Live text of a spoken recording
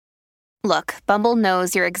Look, Bumble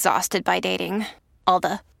knows you're exhausted by dating. All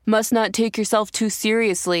the must not take yourself too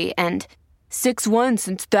seriously and 6'1"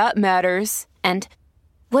 since that matters. And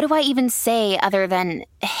what do I even say other than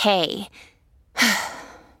hey?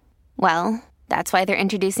 Well, that's why they're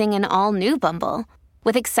introducing an all-new Bumble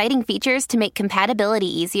with exciting features to make compatibility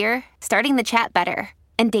easier, starting the chat better,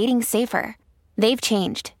 and dating safer. They've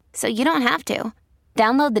changed, so you don't have to.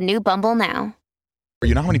 Download the new Bumble now.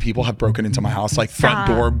 You know how many people have broken into my house? Like front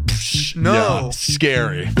door. Psh, No. Yeah,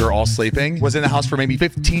 scary. We were all sleeping. Was in the house for maybe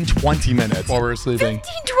 15, 20 minutes while we were sleeping. 15,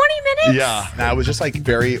 20 minutes? Yeah. And I was just like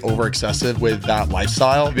very over excessive with that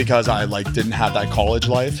lifestyle because I like didn't have that college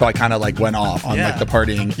life. So I kind of like went off on like the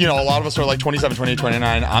partying. You know, a lot of us are like 27, 28,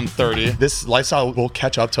 29. I'm 30. This lifestyle will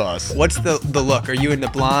catch up to us. What's the look? Are you into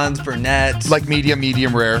blondes, brunettes? Like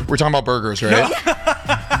medium rare. We're talking about burgers, right?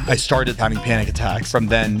 I started having panic attacks. From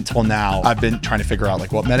then till now, I've been trying to figure out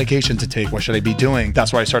like what medication to take. What should I be doing?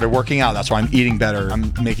 That's why I started working out. That's why I'm eating better.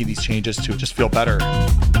 I'm making these changes to just feel better.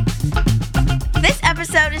 This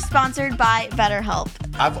episode is sponsored by BetterHelp.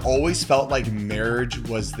 I've always felt like marriage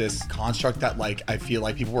was this construct that like I feel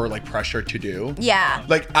like people were like pressured to do. Yeah.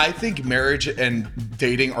 Like I think marriage and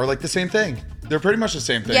dating are like the same thing. They're pretty much the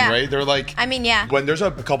same thing, Yeah. right? They're like, I mean, yeah. When there's a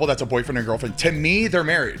couple that's a boyfriend and girlfriend, to me, they're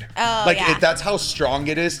married. Oh, like, yeah. that's how strong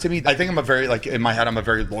it is to me. I think I'm a very, like, in my head, I'm a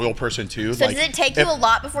very loyal person too. So like, does it take you a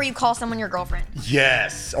lot before you call someone your girlfriend?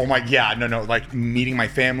 Yes. Oh my, yeah, no. Like meeting my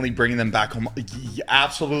family, bringing them back home.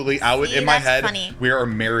 Absolutely. I would, See, in my that's head, funny. we are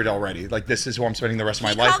married already. Like, this is who I'm spending the rest of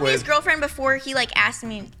my He life called me with. his girlfriend before he like asked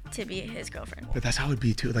me to be his girlfriend. But that's how it would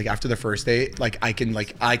be too. Like after the first date, like I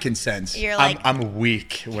can sense. You're like- I'm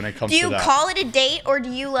weak when it comes Do to you that. call it a date or do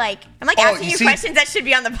you like? I'm like Oh, asking you you see- questions that should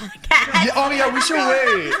be on the podcast. Yeah, oh yeah, we should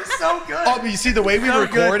wait. so good. Oh, but you see, the way we So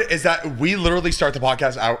record is that we literally start the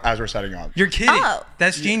podcast as we're setting up. You're kidding. Oh.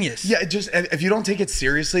 That's genius. Yeah, just if you don't take it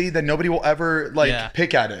seriously, then nobody will ever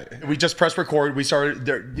pick at it. We just press record. We started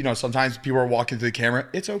there. You know, sometimes people are walking through the camera.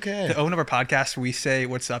 It's okay. The own of our podcast, we say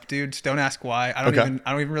 "What's up, dudes?" Don't ask why. I don't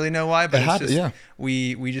even really know why, but It it's happened, just yeah.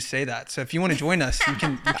 we just say that. So if you want to join us, you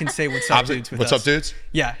can say "What's up, dudes?" with What's us. up, dudes?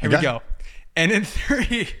 Yeah, here Okay. we go. And in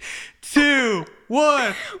 3, 2,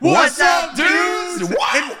 1. What's up, dudes?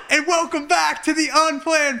 Wow. And welcome back to the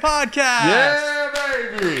Unplanned Podcast. Yeah,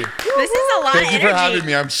 baby. This is a lot Thank of you energy. for having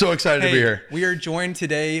me. I'm so excited to be here. We are joined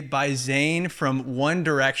today by Zane from One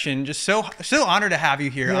Direction. Just so honored to have you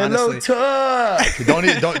here. Hello, honestly, Tuck.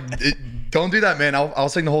 Don't do that, man. I'll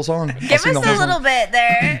sing the whole song. Give us a little bit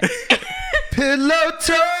there. Pillow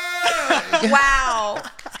Tuck. Wow.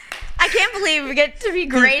 I can't believe we get to be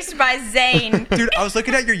graced by Zane. dude, I was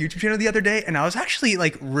looking at your YouTube channel the other day, and I was actually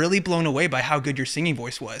like really blown away by how good your singing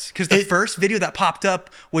voice was. Because the first video that popped up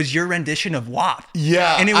was your rendition of WAP.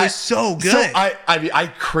 Yeah, and it was so good. So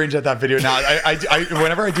I cringe at that video now. I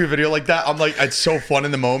whenever I do a video like that, I'm like, it's so fun in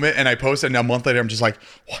the moment, and I post it, and a month later, I'm just like,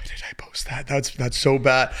 why did I post that? That's so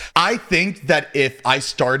bad. I think that if I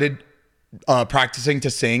started practicing to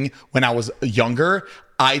sing when I was younger,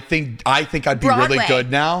 I think I'd be Broadway. really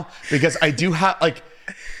good now because I do have like.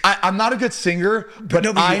 I'm not a good singer, but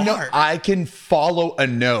I know I can follow a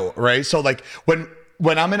note, right? So like when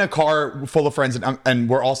I'm in a car full of friends and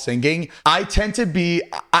we're all singing, I tend to be.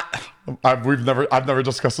 I've never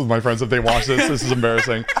discussed with my friends if they watch this. This is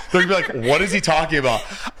embarrassing. They're gonna be like, "What is he talking about?"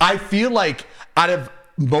 I feel like out of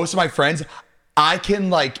most of my friends, I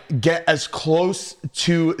can like get as close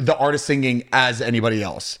to the artist singing as anybody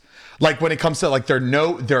else. Like when it comes to like their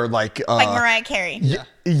note, they're like Mariah Carey.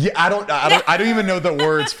 Yeah, I don't even know the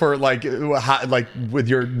words for like with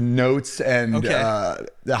your notes and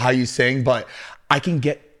how you sing, but I can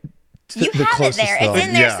get You have it there. It's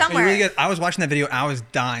in there somewhere. Really good. I was watching that video and I was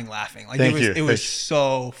dying laughing. Like it was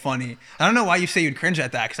so funny. I don't know why you say you'd cringe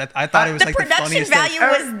at that because I thought it was like the funniest production value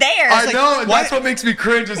was there. I know, and that's what makes me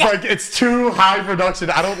cringe. It's like it's too high production.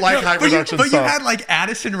 I don't like high production but stuff. you had like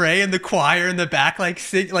Addison Rae in the choir in the back, like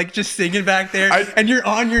just singing back there, and you're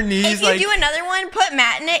on your knees. If you do another one, put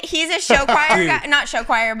Matt in it. He's a show choir guy, not show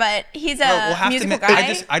choir, but he's a musical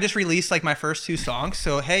guy. I just released like my first 2 songs,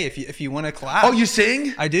 so hey, if you want to collab. Oh, you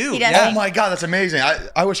sing? I do. He does. Yeah. Oh my god, that's amazing.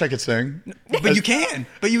 I wish I could sing. But you can.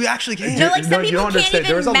 But you actually can. No, like some you people don't understand.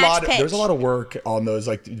 can't even match pitch. There's a lot of work on those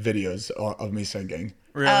like videos of me singing.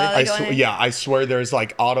 Really? I swear there's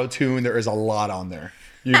like auto tune. There is a lot on there.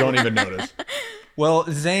 You don't even notice. Well,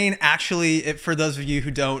 Zane actually, for those of you who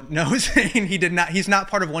don't know Zane, he's not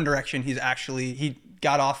part of One Direction. He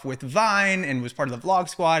got off with Vine and was part of the Vlog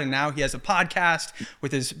Squad, and now he has a podcast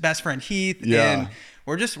with his best friend Heath. Yeah. And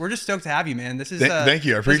we're just stoked to have you, man. This is thank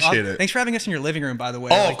you. I appreciate it. Thanks for having us in your living room, by the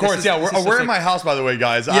way. Oh, like, of course. We're in my house, by the way,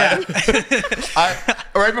 guys. Yeah.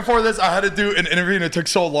 Right before this, I had to do an interview and it took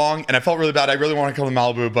so long and I felt really bad. I really want to come to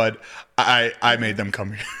Malibu, but I made them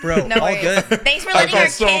come here. Bro, no all good. Thanks for letting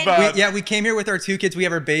our kid. We came here with our 2 kids. We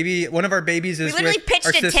have our baby. One of our babies is we literally pitched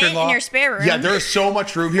a tent in your spare room. Yeah, there's so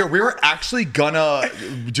much room here. We were actually gonna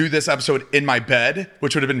do this episode in my bed,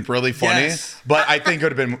 which would have been really funny. Yes. But I think it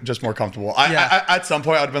would have been just more comfortable. I at some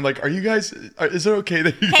point, I would have been like, "Are you guys? Is it okay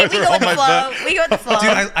that you guys are on my bed?" We go with the flow.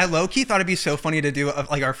 Dude, I low-key thought it'd be so funny to do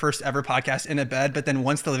like our first ever podcast in a bed. But then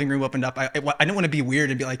once the living room opened up, I didn't want to be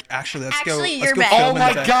weird and be like, "Actually, let's go your film bed. Oh in my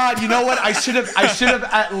the bed." God! You know what? I should have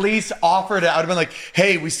at least offered it. I would have been like,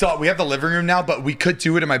 "Hey, we have the living room now, but we could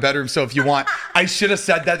do it in my bedroom. So if you want," I should have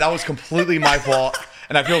said that. That was completely my fault.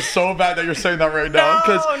 And I feel so bad that you're saying that right now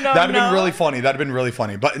because that'd have been really funny. That'd have been really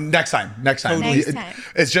funny. But next time.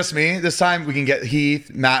 It's just me. This time we can get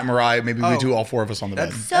Heath, Matt, and Mariah. Maybe we do all 4 of us on the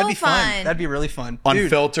bed. That'd be fun. That'd be really fun.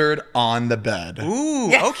 Unfiltered on the bed. Ooh,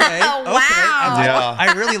 okay. Wow. Yeah.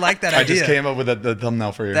 I really like that idea. I just came up with the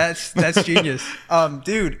thumbnail for you. That's genius.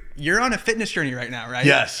 Dude, you're on a fitness journey right now, right?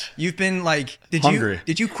 Yes. You've been like, hungry.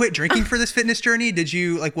 Did you quit drinking for this fitness journey? Did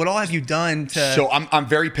you like what all have you done to? So I'm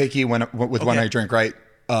very picky when I drink, right?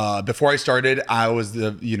 Before I started, I was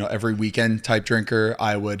the, every weekend type drinker.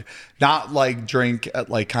 I would not like drink at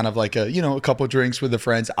like kind of like a couple of drinks with the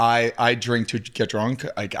friends. I drink to get drunk.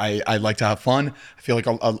 Like I like to have fun. I feel like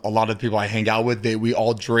a lot of the people I hang out with, we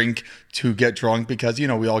all drink to get drunk because,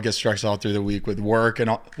 we all get stressed out through the week with work and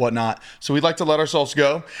whatnot. So we like to let ourselves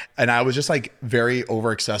go. And I was just like very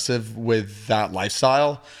over excessive with that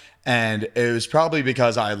lifestyle. And it was probably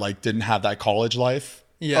because I like didn't have that college life.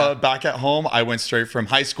 Back at home. I went straight from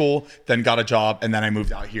high school, then got a job, and then I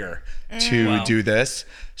moved out here to do this.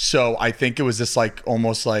 So I think it was just like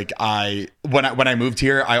almost like when I moved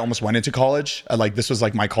here, I almost went into college. This was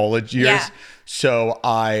like my college years. Yeah. So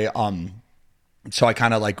I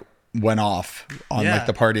kind of like went off on like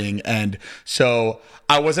the partying, and so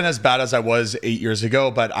I wasn't as bad as I was 8 years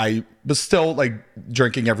ago, but I was still like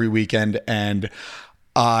drinking every weekend, and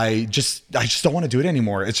I just don't want to do it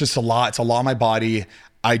anymore. It's just a lot. It's a lot on my body.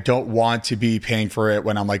 I don't want to be paying for it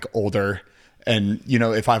when I'm like older. And,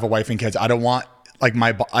 if I have a wife and kids, I don't want like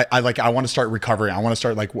I want to start recovering. I want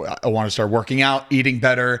to start working out, eating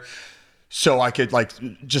better so I could like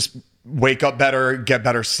just wake up better, get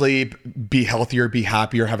better sleep, be healthier, be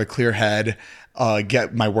happier, have a clear head,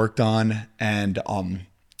 get my work done. And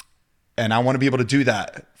I want to be able to do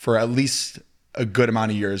that for at least a good amount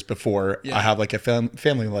of years before I have like a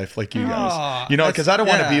family life like you guys, because I don't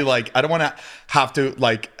want to be like, I don't want to have to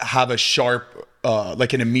like have a sharp,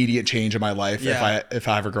 like an immediate change in my life if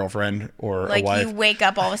I have a girlfriend or like a wife. you wake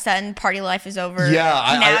up all of a sudden, party life is over. Yeah,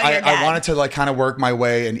 I wanted to like kind of work my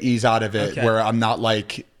way and ease out of it where I'm not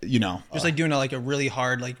like, just like doing a really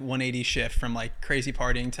hard like 180 shift from like crazy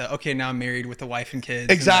partying to now I'm married with a wife and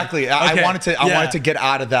kids. Exactly. And I wanted to get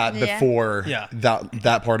out of that before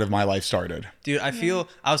that part of my life started. Dude, I feel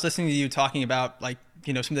I was listening to you talking about like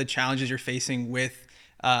some of the challenges you're facing with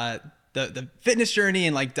the fitness journey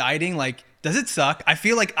and like dieting. Like, does it suck? I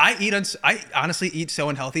feel like I honestly eat so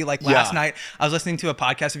unhealthy. Like last night I was listening to a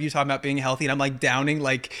podcast of you talking about being healthy and I'm like downing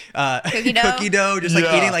like cookie dough, just like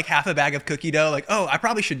eating like half a bag of cookie dough. Like, oh, I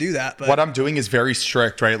probably should do that. But what I'm doing is very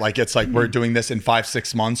strict, right? Like it's like we're doing this in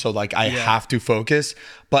 5-6 months. So like I have to focus.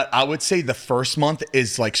 But I would say the first month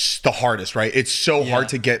is like the hardest, right? It's so hard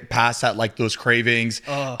to get past that, like those cravings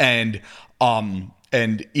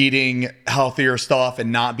and eating healthier stuff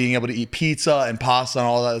and not being able to eat pizza and pasta and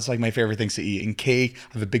all that. It's like my favorite things to eat. And cake,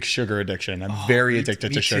 I have a big sugar addiction. I'm very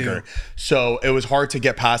addicted to sugar. So it was hard to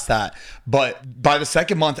get past that. But by the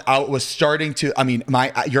second month, I was starting to,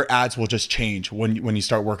 your ads will just change when you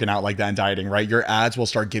start working out like that and dieting, right? Your ads will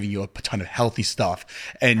start giving you a ton of healthy stuff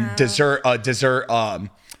and dessert, like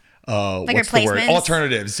what's the word?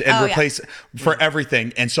 Alternatives and replace for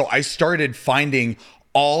everything. And so I started finding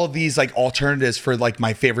all of these like alternatives for like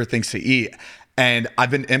my favorite things to eat. And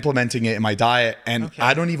I've been implementing it in my diet and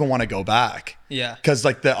I don't even want to go back. Yeah. Cause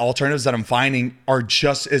like the alternatives that I'm finding are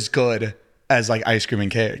just as good as like ice cream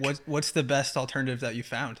and cake. What's the best alternative that you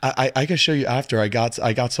found? I can show you after. I got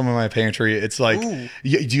some in my pantry. It's like, do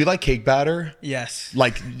you like cake batter? Yes.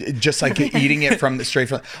 Like just like eating it straight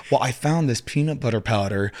from. Well, I found this peanut butter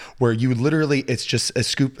powder where you literally, it's just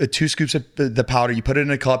 2 scoops of the powder. You put it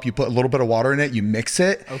in a cup. You put a little bit of water in it. You mix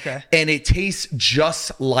it. Okay. And it tastes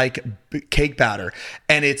just like cake batter.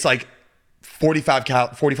 And it's like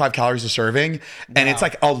 45 calories a serving. And it's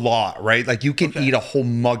like a lot, right? Like you can eat a whole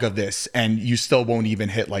mug of this and you still won't even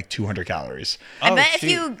hit like 200 calories. I bet if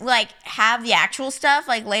you like have the actual stuff,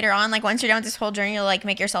 like later on, like once you're done with this whole journey, you'll like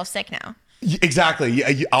make yourself sick now.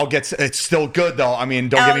 Exactly. I'll get, it's still good though. I mean,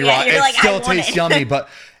 don't get me wrong. It like, still tastes yummy, but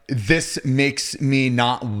this makes me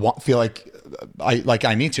not feel like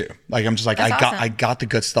I need to. Like, I'm just like, I got the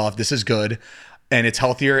good stuff. This is good. And it's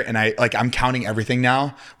healthier. And I'm counting everything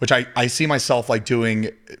now, which I see myself like doing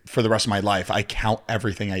for the rest of my life. I count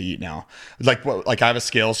everything I eat now. Like I have a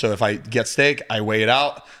scale. So if I get steak, I weigh it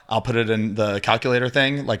out. I'll put it in the calculator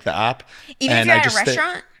thing, like the app. Even if you're at a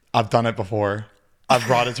restaurant? I've done it before. I've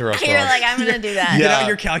brought it to restaurants. You're like, I'm going to do that. You get out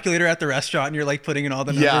your calculator at the restaurant and you're like putting in all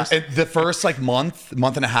the numbers. Yeah. The first like month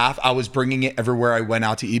and a half, I was bringing it everywhere I went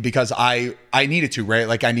out to eat because I needed to, right?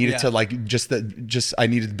 Like I needed to like I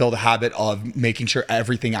needed to build a habit of making sure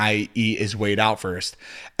everything I eat is weighed out first.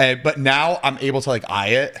 But now I'm able to like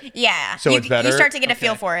eye it. Yeah. So it's better. You start to get a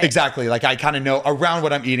feel for it. Exactly. Like I kind of know around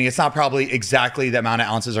what I'm eating. It's not probably exactly the amount of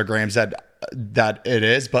ounces or grams that it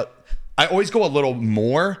is, but I always go a little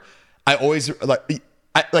more. I always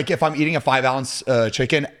like if I'm eating a 5-ounce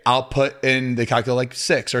chicken, I'll put in the calculator like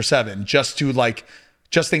 6 or 7 just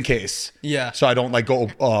in case. Yeah. So I don't like go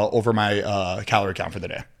over my calorie count for the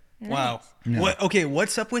day. Wow. Yeah.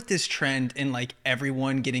 What's up with this trend in like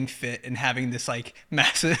everyone getting fit and having this like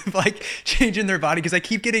massive like change in their body? Because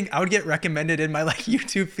I would get recommended in my like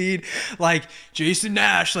YouTube feed, like Jason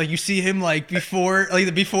Nash, like you see him like before, like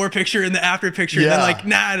the before picture and the after picture, and then like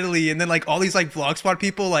Natalie, and then like all these like vlog spot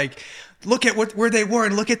people, like look at where they were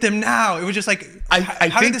and look at them now. It was just like,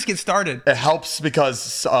 how did this get started? It helps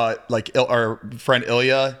because like our friend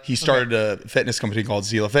Ilya, he started a fitness company called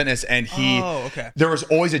Zila Fitness, and there was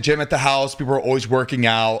always a gym at the house. People were always working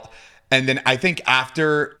out. And then I think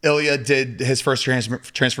after Ilya did his first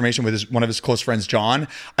transformation with one of his close friends, John,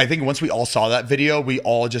 I think once we all saw that video, we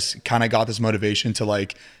all just kind of got this motivation to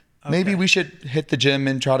like, maybe we should hit the gym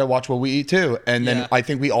and try to watch what we eat too. And then I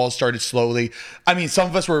think we all started slowly. I mean, some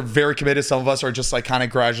of us were very committed. Some of us are just like kind of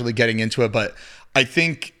gradually getting into it. But I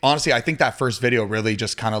think, honestly, I think that first video really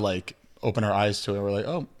just kind of like opened our eyes to it. We're like,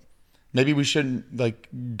 oh, maybe we shouldn't like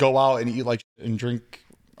go out and eat like and drink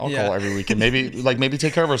alcohol every weekend. Maybe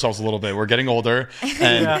take care of ourselves a little bit. We're getting older,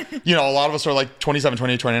 and you know, a lot of us are like 27,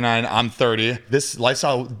 28, 29. I'm 30. This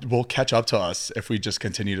lifestyle will catch up to us if we just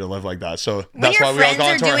continue to live like that. So that's why we all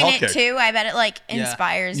got into our health kick. Too, I bet it like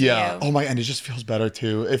inspires you. Oh my, and it just feels better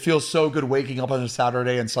too. It feels so good waking up on a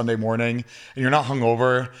Saturday and Sunday morning, and you're not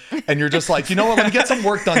hungover, and you're just like, you know what, let me get some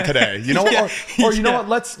work done today. You know what, or you know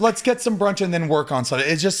what, let's get some brunch and then work on Sunday.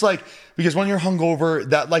 It's just like, because when you're hungover,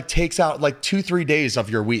 that like takes out like 2-3 days of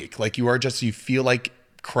your week. Like you feel like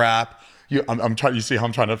crap. I'm trying. You see how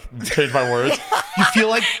I'm trying to change my words. You feel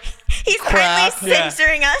like he's currently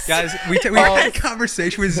censoring us, guys. We had a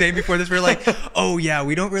conversation with Zane before this. We're like, oh yeah,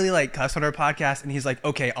 we don't really like cuss on our podcast, and he's like,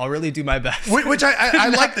 okay, I'll really do my best. Which I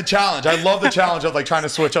like the challenge. I love the challenge of like trying to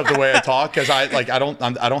switch up the way I talk, because I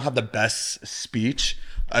don't have the best speech.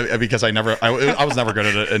 Because I was never good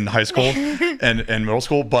at it in high school and middle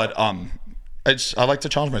school, but I like to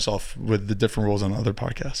challenge myself with the different rules on other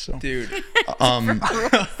podcasts. So. Dude,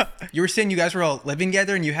 you were saying you guys were all living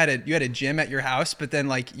together and you had a gym at your house, but then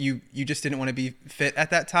like you just didn't want to be fit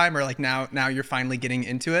at that time, or like now you're finally getting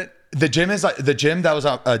into it. The gym that was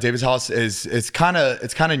at David's house it's kind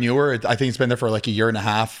of newer. I think it's been there for like a year and a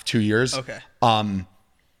half, 2 years. Okay.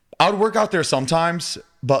 I would work out there sometimes,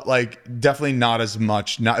 but like definitely not as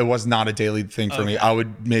much. It was not a daily thing for me. I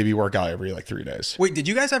would maybe work out every like 3 days. Wait, did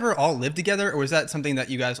you guys ever all live together, or was that something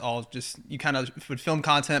that you guys all you kind of would film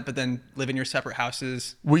content but then live in your separate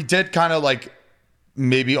houses? We did kind of like,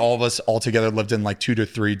 maybe all of us all together lived in like 2 to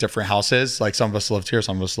 3 different houses. Like some of us lived here,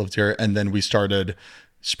 some of us lived here, and then we started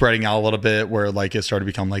spreading out a little bit where like it started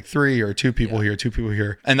to become like 3 or 2 people here, 2 people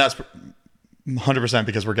here, and that's 100%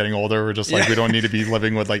 because we're getting older. We're just like, we don't need to be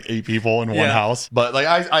living with like 8 people in one house. But like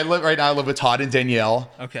I live with Todd and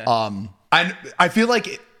Danielle. Okay. I feel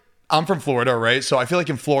like I'm from Florida, right? So I feel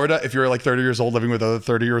like in Florida, if you're like 30 years old living with other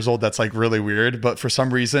 30 years old, that's like really weird. But for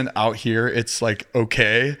some reason out here, it's like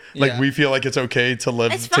okay. Like we feel like it's okay to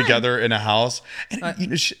live together in a house. And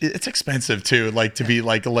it's expensive too, like to be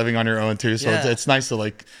like living on your own too. So it's nice to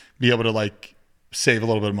like be able to like save a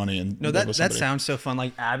little bit of money and that sounds so fun.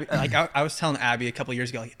 Like Abby, like I was telling Abby a couple of years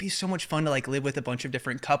ago, like it'd be so much fun to like live with a bunch of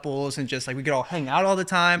different couples and just like we could all hang out all the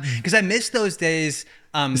time, because I miss those days.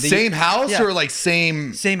 Same house or like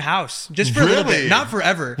same house, just for a little bit, not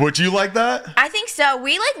forever. Would you like that? I think so.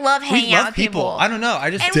 We like love hanging out with people. I don't know.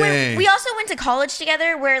 I just we also went to college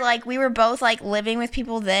together, where like we were both like living with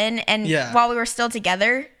people then, and while we were still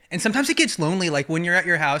together. And sometimes it gets lonely, like when you're at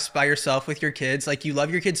your house by yourself with your kids, like you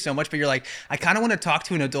love your kids so much, but you're like, I kind of want to talk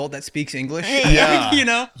to an adult that speaks English. Yeah. You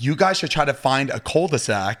know? You guys should try to find a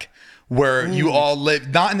cul-de-sac where you all live,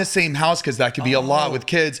 not in the same house, because that could be a lot with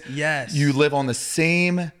kids. Yes. You live on the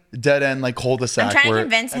same dead end, like cul-de-sac. I'm trying to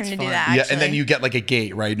convince him to do that. Yeah, and then you get like a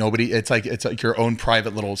gate, right? It's like your own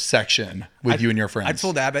private little section with you and your friends. I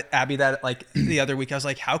told Abby that like the other week. I was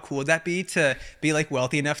like, how cool would that be to be like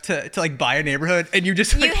wealthy enough to like buy a neighborhood and you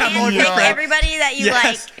just like have all of your friends, everybody that you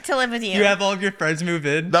like to live with you. You have all of your friends move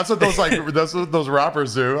in. That's what those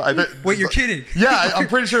rappers do. Wait, you're kidding? Yeah, I'm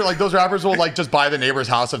pretty sure like those rappers will like just buy the neighbor's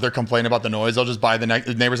house if they're complaining about the noise. They'll just buy the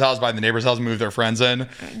neighbor's house, move their friends in.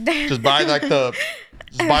 Just buy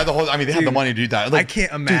buy the whole. I mean, they have the money to do that. Like, I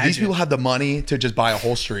can't imagine. Dude, these people have the money to just buy a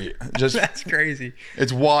whole street. That's crazy.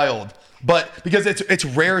 It's wild. But because it's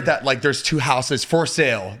rare that like there's two houses for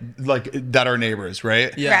sale like that are neighbors,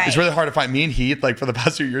 right? Yeah. Right. It's really hard to find. Me and Heath, like for the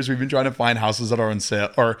past few years, we've been trying to find houses that are on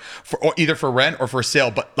sale or either for rent or for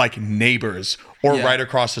sale, but like neighbors or right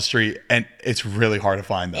across the street, and it's really hard to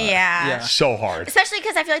find that. Yeah. So hard. Especially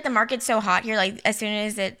because I feel like the market's so hot here. Like as soon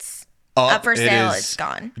as it's up for sale, it's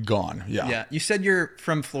gone. Gone. Yeah. Yeah. You said you're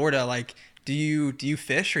from Florida. Like, do you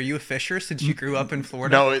fish? Are you a fisher since you grew up in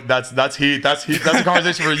Florida? No, that's Heath. That's a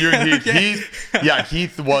conversation for you and Heath. Okay.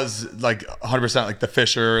 Heath was like 100% like the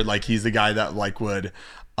fisher. Like he's the guy that like would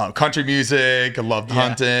country music, loved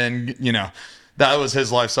hunting. You know, that was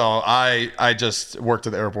his lifestyle. I just worked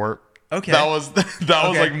at the airport. Okay. That was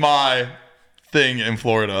like my thing in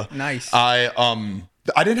Florida. Nice.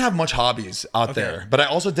 I didn't have much hobbies out there, but I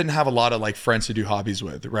also didn't have a lot of like friends to do hobbies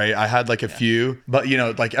with, right? I had like a few, but you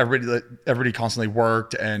know, like everybody constantly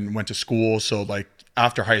worked and went to school. So like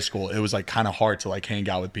after high school, it was like kind of hard to like hang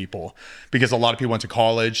out with people because a lot of people went to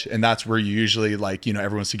college and that's where you usually like, you know,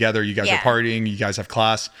 everyone's together. You guys are partying, you guys have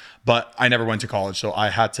class, but I never went to college. So I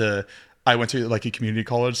went to like a community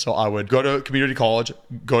college. So I would go to community college,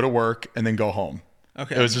 go to work, and then go home.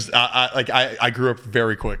 Okay. It was just I grew up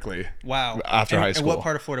very quickly. Wow. After high school. And what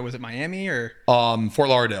part of Florida was it? Miami or? Fort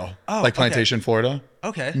Lauderdale. Oh, like Plantation, Florida.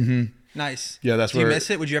 Okay. Mm-hmm. Nice. Yeah, that's where. Do you miss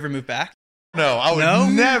it? Would you ever move back? No, I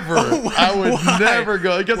would never. Oh, I would never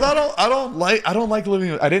go because I don't like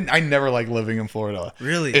living. I never liked living in Florida.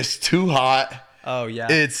 Really? It's too hot. Oh yeah.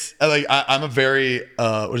 It's like I'm a very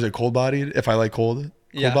what is it, cold bodied? If I like cold.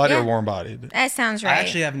 Cold bodied or warm bodied? That sounds right. I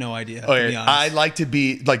actually have no idea. Okay, to be honest. I like to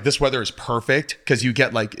be like this weather is perfect because you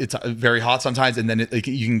get like it's very hot sometimes, and then you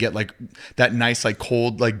can get like that nice like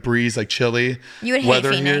cold like breeze like chilly. You would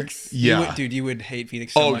weather hate Phoenix. Here. Yeah, you would hate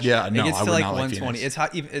Phoenix so much. Yeah, no, it gets I to would like not 120. Phoenix. It's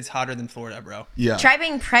hot. It's hotter than Florida, bro. Yeah. Try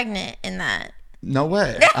being pregnant in that. No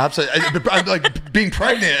way. Absolutely. I'm like being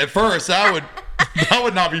pregnant at first. That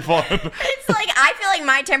would not be fun. It's like I feel like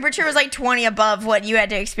my temperature was like 20 above what you had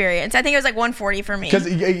to experience. I think it was like 140 for me.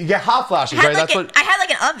 Because you get hot flashes, right? I had like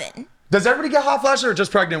an oven. Does everybody get hot flashes, or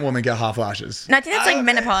just pregnant women get hot flashes? No, I think that's like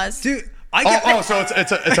menopause. Dude. So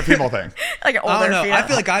it's a female thing. Like an older I don't know. female. I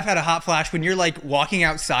feel like I've had a hot flash when you're like walking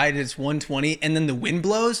outside and it's 120 and then the wind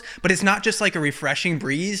blows, but it's not just like a refreshing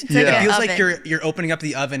breeze. It feels like you're opening up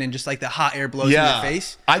the oven and just like the hot air blows in your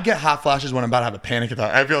face. I get hot flashes when I'm about to have a panic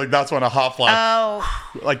attack. I feel like that's when a hot flash,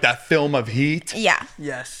 like that film of heat. Yeah.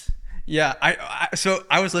 Yes. Yeah, so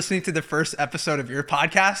I was listening to the first episode of your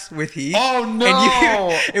podcast with Heath. Oh no!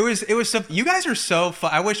 And it was so. You guys are so fun.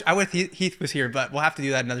 I wish Heath was here, but we'll have to do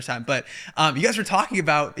that another time. But you guys were talking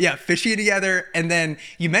about fishing together, and then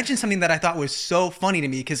you mentioned something that I thought was so funny to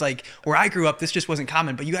me because like where I grew up, this just wasn't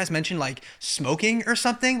common. But you guys mentioned like smoking or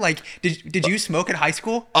something. Like, did you smoke at high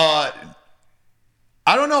school? I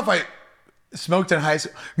don't know if I smoked in high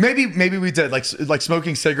school. Maybe we did like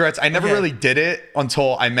smoking cigarettes. I never really did it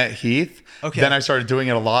until I met Heath. Okay. Then I started doing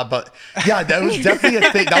it a lot. But yeah, that was definitely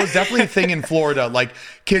a thing. That was definitely a thing in Florida. Like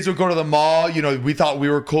kids would go to the mall. You know, we thought we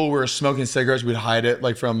were cool. We were smoking cigarettes. We'd hide it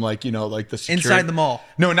like from like, you know, like the security. Inside the mall.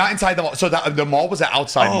 No, not inside the mall. So the mall was an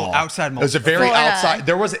outside mall. Oh, outside mall. It was a very outside.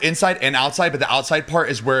 There was inside and outside, but the outside part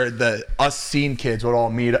is where us scene kids would all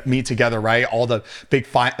meet together, right? All the big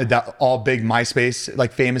all big MySpace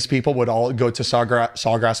like famous people would all go to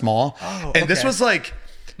Sawgrass Mall. Oh, and this was like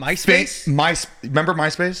MySpace. Remember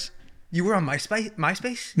MySpace? You were on MySpace?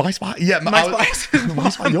 MySpace? Yeah.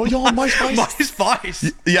 MySpace. Yo, on MySpace?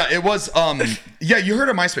 MySpace. Yeah, it was, you heard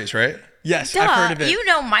of MySpace, right? Yes, I've heard of it. You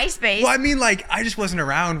know MySpace. Well, I mean, like, I just wasn't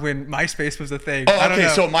around when MySpace was a thing. Oh, okay.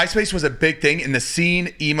 So MySpace was a big thing in the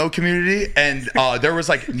scene emo community, and there was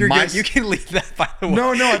like You can leave that, by the way.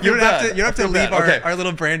 No, you don't have to leave our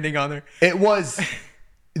little branding on there. It was.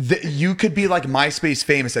 You could be like MySpace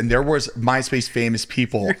famous, and there was MySpace famous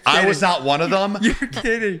people. I was not one of them. You're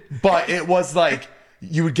kidding. But it was like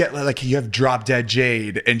you would get like you have Drop Dead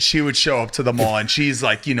Jade, and she would show up to the mall, and she's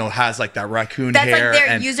like, has like that raccoon hair. That's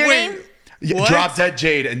like their username. What? Drop Dead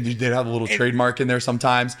Jade, and they'd have a little trademark in there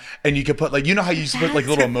sometimes, and you could put like how you used to put like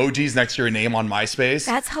little emojis next to your name on MySpace.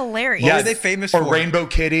 That's hilarious. What were they famous for? Or Rainbow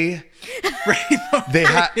Kitty. They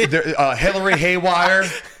had Hillary Haywire.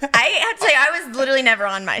 I have to say, I was literally never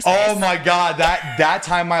on MySpace. Oh my God, that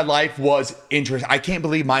time my life was interesting. I can't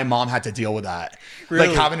believe my mom had to deal with that. Really?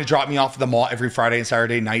 Like having to drop me off at the mall every Friday and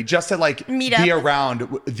Saturday night just to like be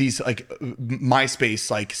around these like MySpace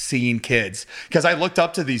like scene kids. Because I looked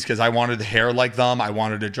up to these because I wanted the hair like them. I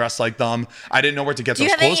wanted to dress like them. I didn't know where to get those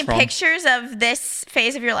clothes from. Do you have any pictures of this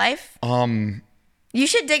phase of your life? You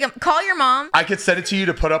should dig them. Call your mom. I could send it to you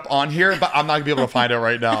to put up on here, but I'm not gonna be able to find it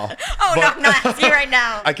right now. No, not asking right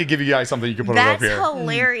now. I could give you guys something you can put it up here. That's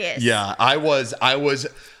hilarious. Yeah, I was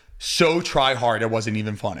so try hard, it wasn't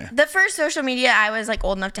even funny. The first social media I was like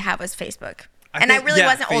old enough to have was Facebook. I really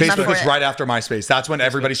wasn't old enough for it. Facebook was right after MySpace. That's when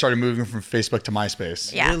everybody started moving from Facebook to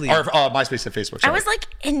MySpace. Yeah. Really? Or MySpace to Facebook. Sorry. I was like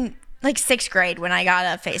in like 6th grade when I got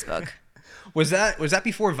a Facebook. Was that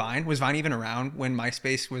before Vine? Was Vine even around when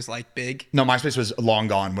MySpace was like big? No, MySpace was long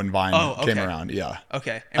gone when Vine came around. Yeah.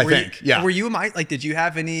 Okay. And Were you did you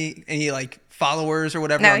have any like followers or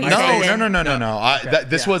whatever? No, on MySpace? No.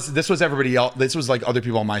 This was everybody else. This was like other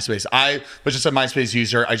people on MySpace. I was just a MySpace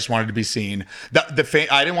user. I just wanted to be seen.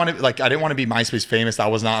 I didn't want to be MySpace famous.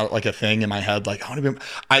 That was not like a thing in my head. Like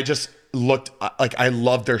I just looked like I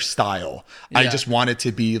loved their style. Yeah. I just wanted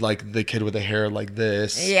to be like the kid with the hair like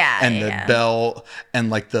this, and the belt, and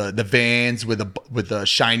like the Vans with the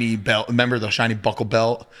shiny belt. Remember the shiny buckle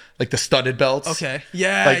belt, like the studded belts? Okay,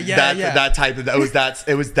 yeah, like that type of. It was that.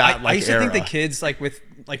 I used to think the kids like with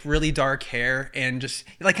like really dark hair and just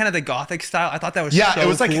like kind of the gothic style. I thought that was it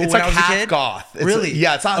was like cool it's when like I was half a kid. goth. Really?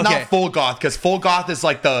 It's not full goth, because full goth is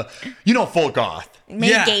like full goth.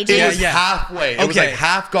 Gauges. It was halfway. It was like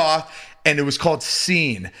half goth, and it was called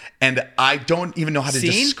Scene, and I don't even know how to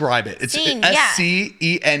describe it. It's Scene,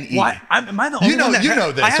 SCENE. What? Am I the only one that you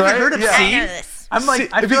know this? I haven't heard of Yeah. Scene. I know this. I'm like,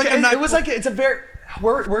 I feel like I'm not. It was like it's a very.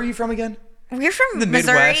 Where are you from again? We're from The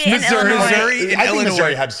Missouri Midwest. and Illinois. Missouri and I think Illinois.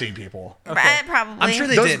 Missouri had Scene people. Probably. I'm sure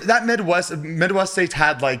they did. That Midwest states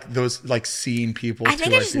had like those like Scene people. I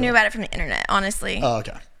think I just knew about it from the internet, honestly. Oh,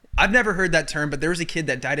 okay. I've never heard that term, but there was a kid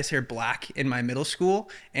that dyed his hair black in my middle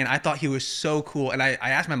school, and I thought he was so cool. And I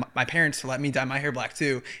asked my parents to let me dye my hair black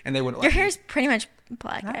too, and they wouldn't let Your me. hair's pretty much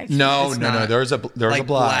black, actually. No. There's a Like black.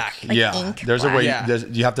 black. Yeah. Ink There's black. a way. Yeah.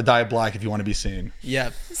 You have to dye it black if you want to be seen.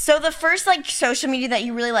 Yeah. So the first like social media that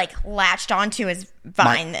you really like latched onto is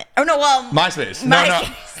Vine. MySpace.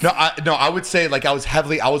 No. I would say like I was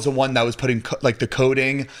the one that was putting like the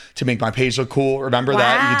coding to make my page look cool. Remember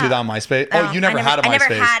that? You could do that on MySpace. Oh, you never had a MySpace. I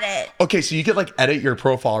never had it. Okay, so you could like edit your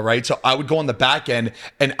profile, right? So I would go on the back end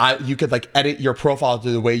and you could like edit your profile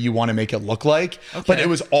to the way you want to make it look like. Okay. But it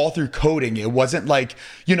was all through coding. It wasn't like,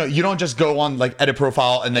 you don't just go on like edit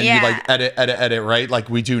profile and then you like edit, right? Like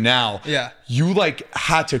we do now. Yeah. You like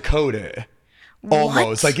had to code it.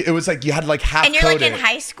 Almost. Like it was like you had to like half And you're code like in it.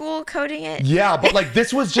 high school coding it? Yeah, but like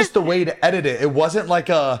this was just the way to edit it. It wasn't like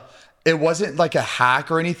a hack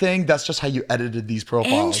or anything. That's just how you edited these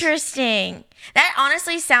profiles. Interesting. That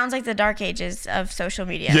honestly sounds like the dark ages of social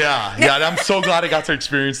media. Yeah. And I'm so glad I got to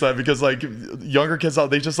experience that, because like younger kids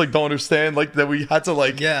out, they just like don't understand like that we had to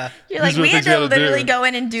like. Yeah. You're like, we had to literally go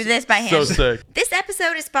in and do this by hand. So sick. This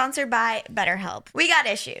episode is sponsored by BetterHelp. We got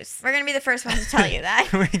issues. We're going to be the first ones to tell you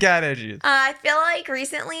that. We got issues. I feel like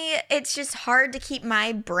recently it's just hard to keep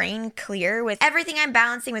my brain clear with everything I'm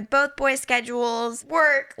balancing with both boys' schedules,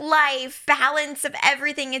 work, life, balance of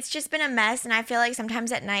everything. It's just been a mess, and I feel like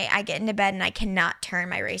sometimes at night I get into bed and I cannot turn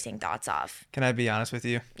my racing thoughts off. Can I be honest with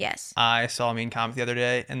you? Yes. I saw a mean comment the other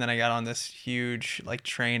day, and then I got on this huge like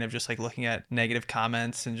train of just like looking at negative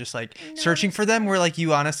comments and just like searching for them, where like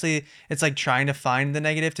you honestly, it's like trying to find the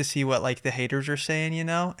negative to see what like the haters are saying,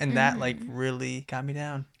 and that like really got me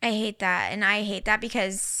down. I hate that. And I hate that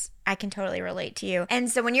because I can totally relate to you. And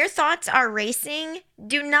so when your thoughts are racing,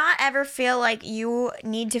 do not ever feel like you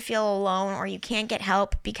need to feel alone or you can't get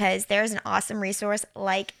help, because there's an awesome resource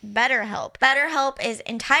like BetterHelp. BetterHelp is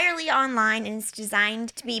entirely online and it's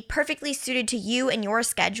designed to be perfectly suited to you and your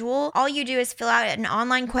schedule. All you do is fill out an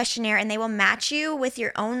online questionnaire and they will match you with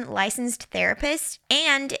your own licensed therapist.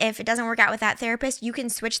 And if it doesn't work out with that therapist, you can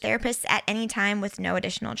switch therapists at any time with no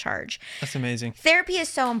additional charge. That's amazing. Therapy is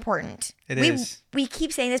so important. It is. We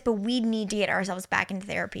keep saying this, but we need to get ourselves back into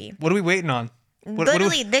therapy. What are we waiting on? Let's do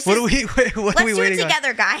it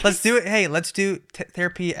together, guys. Let's do it. Hey, let's do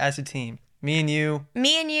therapy as a team. Me and you.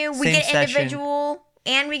 We get individual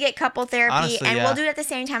and we get couple therapy. Honestly, and yeah. we'll do it at the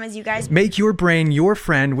same time as you guys. Make your brain your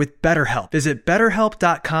friend with BetterHelp. Visit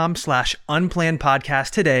betterhelp.com/unplannedpodcast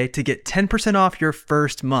today to get 10% off your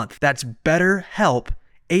first month. That's BetterHelp,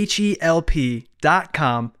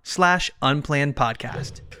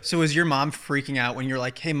 HELP.com/unplannedpodcast. So is your mom freaking out when you're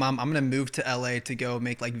like, hey mom, I'm going to move to LA to go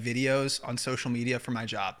make like videos on social media for my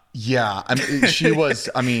job? Yeah, I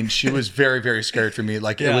mean, she was very, very scared for me.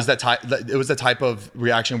 Like it was the type of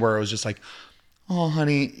reaction where it was just like, oh,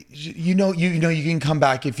 honey, you know, you can come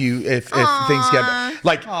back if things get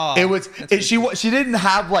like. She didn't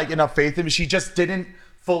have like enough faith in me. She just didn't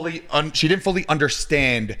fully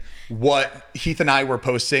understand what Heath and I were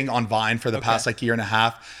posting on Vine for the past like year and a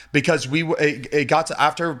half, because it got to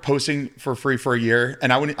after posting for free for a year,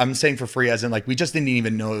 and I'm saying for free as in like we just didn't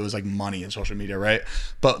even know it was like money in social media, right?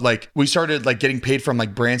 But like we started like getting paid from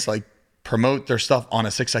like brands to like promote their stuff on a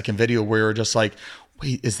 6-second video where we were just like,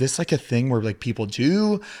 wait, is this like a thing where like people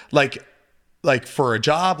do like for a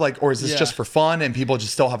job, like, or is this just for fun and people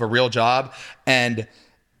just still have a real job? And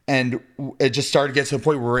it just started to get to the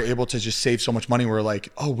point where we're able to just save so much money. We're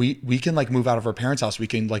like, oh, we can like move out of our parents' house. We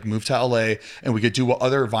can like move to LA, and we could do what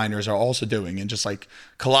other Viners are also doing and just like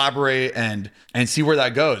collaborate and see where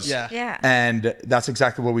that goes. Yeah. And that's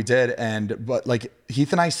exactly what we did. But like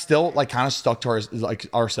Heath and I still like kind of stuck to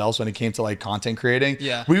ourselves when it came to like content creating.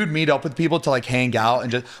 Yeah. We would meet up with people to like hang out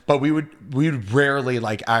but we would rarely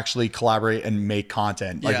like actually collaborate and make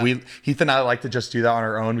content. Like Heath and I like to just do that on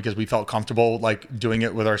our own because we felt comfortable like doing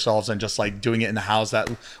it with ourselves and just like doing it in the house. That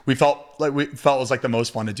we felt was like the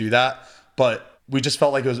most fun to do that. But we just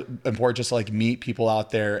felt like it was important just to like meet people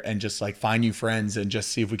out there and just like find new friends and just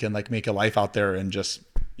see if we can like make a life out there and just,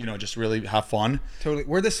 you know, just really have fun. Totally.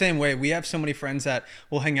 We're the same way. We have so many friends that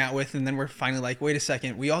we'll hang out with, and then we're finally like, wait a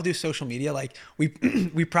second, we all do social media. Like we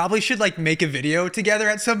probably should like make a video together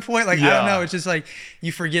at some point. Like, I don't know. It's just like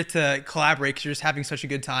you forget to collaborate because you're just having such a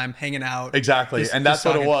good time hanging out. Exactly. And that's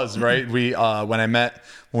what it was, right? We, when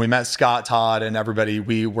we met Scott, Todd, and everybody,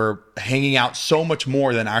 we were hanging out so much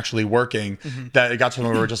more than actually working that it got to the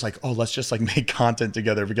point where we were just like, oh, let's just like make content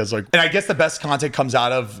together, because like, and I guess the best content comes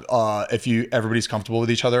out of if everybody's comfortable with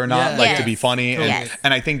each other or not, to be funny.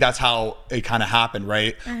 And I think that's how it kind of happened,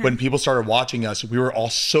 right? When people started watching us, we were all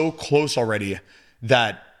so close already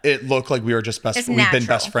that it looked like we were just we've been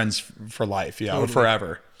best friends for life. Yeah. Totally.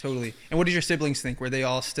 Forever. Totally. And what did your siblings think? Were they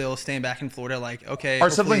all still staying back in Florida? Like, okay. Our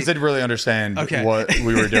siblings didn't really understand what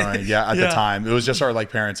we were doing. At the time. It was just our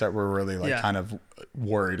like parents that were really like kind of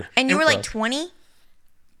worried. And you were like 20?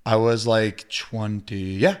 I was like 20.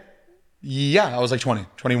 Yeah. I was like 20,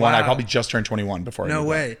 21. Wow. I probably just turned 21 before. No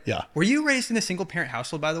way. That. Yeah. Were you raised in a single parent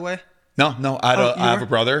household, by the way? No. I have a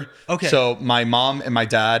brother. Okay. So my mom and my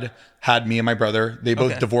dad had me and my brother. They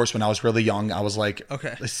both divorced when I was really young. I was like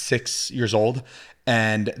 6 years old.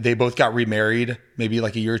 And they both got remarried maybe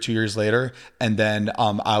like a year or 2 years later. And then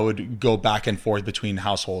I would go back and forth between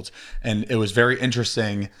households. And it was very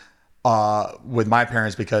interesting with my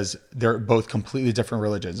parents because they're both completely different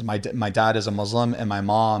religions. My dad is a Muslim and my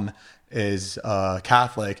mom is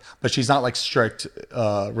Catholic, but she's not like strict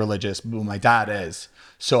religious, but my dad is.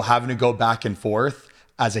 So having to go back and forth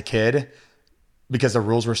as a kid because the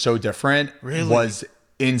rules were so different was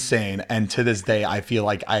insane. And to this day, I feel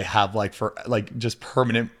like I have like just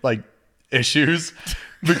permanent like issues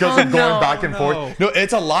because of going back and forth. No,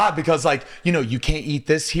 it's a lot because like, you know, you can't eat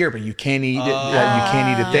this here, but you can't eat it. You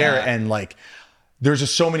can't eat it there. And like, there's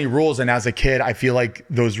just so many rules. And as a kid, I feel like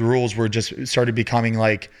those rules were just started becoming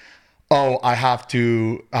like, oh, I have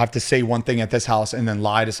to say one thing at this house and then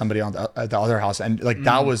lie to somebody at the other house. And like,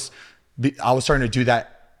 I was starting to do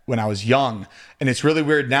that when I was young. And it's really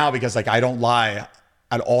weird now because like, I don't lie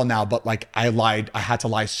at all now, but like I had to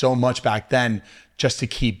lie so much back then just to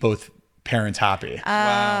keep both parents happy. Oh.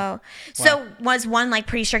 Wow. So was one like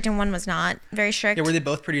pretty strict and one was not very strict? Yeah, were they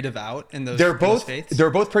both pretty devout in those faiths? They're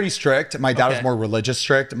both pretty strict. My dad was more religious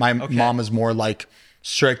strict. My mom is more like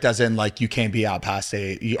strict as in like you can't be out past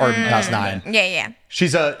 8 or past 9. Yeah.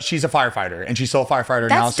 She's a firefighter and she's still a firefighter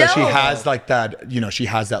now. So she has like that, you know, she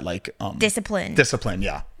has that like discipline.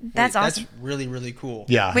 Yeah. That's awesome. That's really, really cool.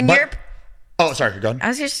 Yeah. Oh, sorry. Go ahead. I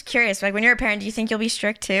was just curious. Like, when you're a parent, do you think you'll be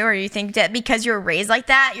strict too, or you think that because you were raised like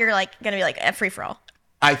that, you're like gonna be like a free for all?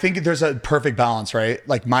 I think there's a perfect balance, right?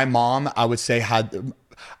 Like my mom, I would say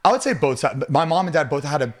both sides. My mom and dad both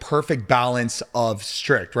had a perfect balance of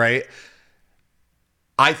strict, right?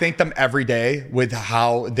 I thank them every day with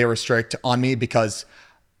how they were strict on me because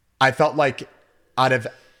I felt like out of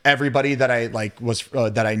everybody that I like was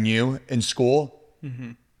that I knew in school.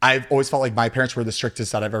 I've always felt like my parents were the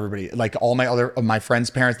strictest out of everybody. Like all my friends'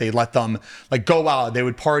 parents, they let them like go out, they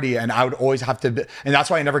would party, and I would always have to and that's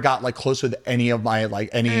why I never got like close with any of my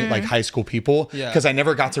like high school people, because I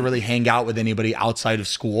never got to really hang out with anybody outside of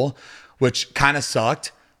school, which kind of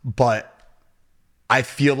sucked. But I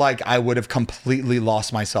feel like I would have completely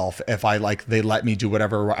lost myself if they let me do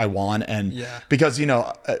whatever I want. And because,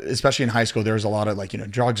 especially in high school, there's a lot of like,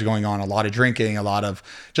 drugs going on, a lot of drinking, a lot of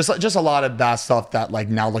just a lot of bad stuff that like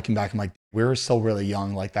now looking back, I'm like, we were still really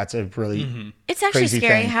young. Like that's a really It's actually crazy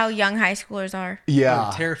scary thing. how young high schoolers are.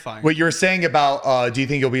 Yeah. Oh, terrifying. What you're saying about, do you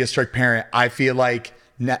think you'll be a strict parent? I feel like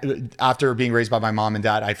after being raised by my mom and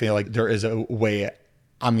dad, I feel like there is a way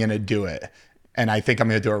I'm going to do it. And I think I'm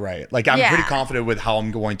going to do it right. Like, I'm pretty confident with how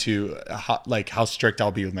I'm going to, how strict I'll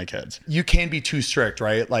be with my kids. You can be too strict,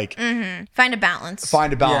 right? Like, Find a balance.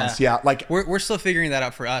 Yeah. Like, we're still figuring that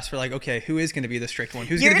out for us. We're like, okay, who is going to be the strict one?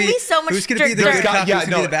 Who's You're going to be so much who's going to be the stricter. good cop? Who's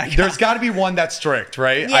gonna be the bad cop? there's got to be one that's strict,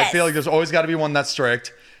 right? Yes. I feel like there's always got to be one that's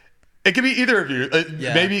strict. It could be either of you.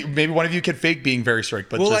 Maybe one of you could fake being very strict,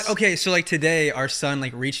 but so today our son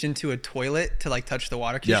like reached into a toilet to like touch the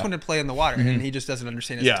water because he just wanted to play in the water and he just doesn't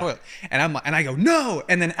understand it's a toilet. And I go no,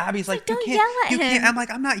 and then Abby's like, don't you yell at can't. him. I'm like,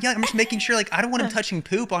 I'm not yelling. I'm just making sure like I don't want him touching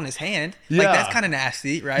poop on his hand. Like that's kind of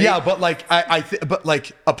nasty, right? Yeah, but like but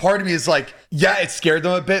like a part of me is like, it scared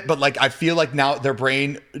them a bit, but like I feel like now their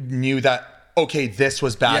brain knew that okay, this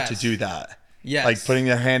was bad to do that. Yes. Like putting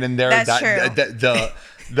their hand in there. That's true.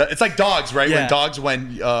 It's like dogs, right? Yeah.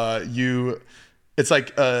 When it's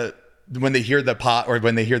like when they hear the pot or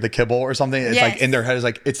when they hear the kibble or something, it's like in their head is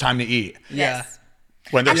like it's time to eat. Yes.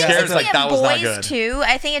 When they're scared, it's like that was not good. Boys too.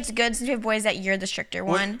 I think it's good since we have boys that you're the stricter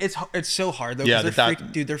one. It's so hard though. Yeah, they're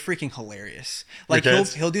freaking hilarious. Like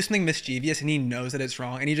he'll do something mischievous and he knows that it's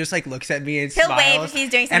wrong and he just like looks at me and He'll smiles. wave if he's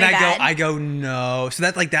doing something and bad. I go no. So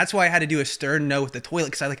that's why I had to do a stern no with the toilet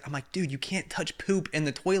because I'm like, dude, you can't touch poop in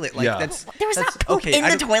the toilet. Like There was not poop in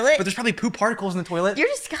the toilet. But there's probably poop particles in the toilet. You're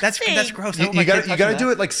disgusting. That's gross. You gotta do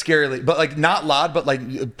it like scarily, but like not loud, but like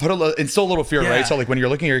instill a little fear, right? So like when you're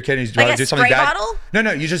looking at your kid and he's trying to do something spray bad. bottle? No,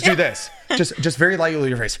 you just do this. Just very lightly with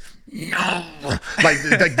your face. No. Like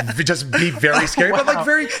just be very scary, but like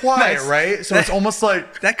very quiet, right? So it's almost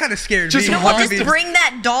like that kind of scared just me. Just bring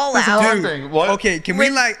that doll out. Dude, what? Okay, can we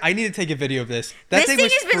I need to take a video of this. This thing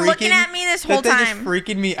has been looking at me this whole That thing time. is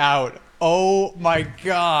freaking me out. Oh my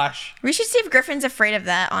gosh. We should see if Griffin's afraid of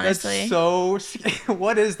that, honestly. That's so scary.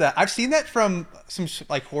 What is that? I've seen that from some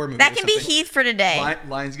like horror movies. That can be Heath for today.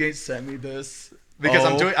 Lionsgate sent me this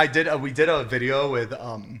because we did a video with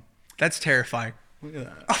That's terrifying. Look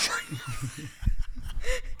at that.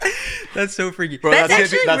 That's so freaky. Bro, That's that's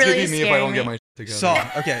actually gonna be really me if I scaring don't get me. my shit together.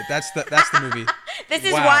 Saw. Okay, that's the movie. This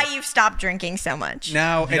is Wow. why you've stopped drinking so much.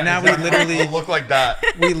 Now we literally look like that.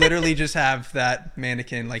 we literally just have that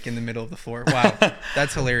mannequin like in the middle of the floor. Wow,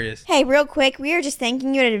 that's hilarious. Hey, real quick, we are just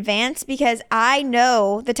thanking you in advance because I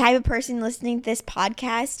know the type of person listening to this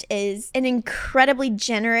podcast is an incredibly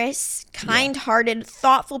generous, kind-hearted,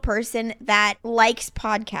 thoughtful person that likes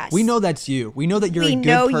podcasts. We know that's you. We know that you're We a good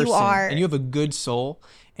know you person are. and you have a good soul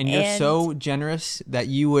and you're so generous that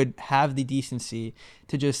you would have the decency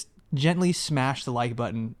to just gently smash the like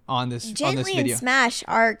button on this Gently video. and smash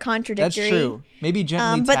are contradictory. That's true. Maybe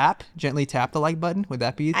gently tap the like button. Would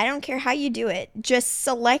that be? I don't care how you do it. Just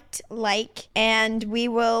select like, and we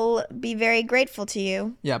will be very grateful to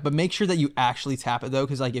you. Yeah, but make sure that you actually tap it though,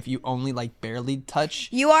 because like if you only like barely touch,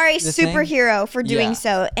 You are a the thing? superhero for doing Yeah.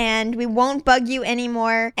 so, and we won't bug you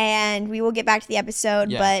anymore, and we will get back to the episode,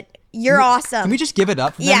 Yeah. but you're awesome. Can we just give it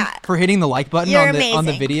up for them Yeah. for hitting the like button You're on the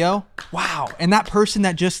amazing. video? Wow. And that person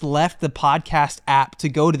that just left the podcast app to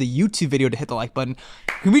go to the YouTube video to hit the like button.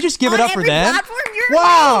 Can we just give it On up for every them? platform, you're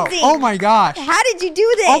Wow. amazing. Oh my gosh. How did you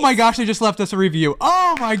do this? Oh my gosh, they just left us a review.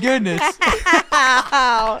 Oh my goodness.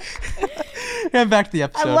 Wow. And back to the I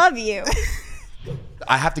episode. love you.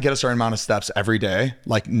 I have to get a certain amount of steps every day.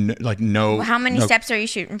 No. How many steps are you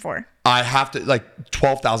shooting for? I have to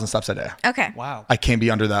 12,000 steps a day. Okay. Wow. I can't be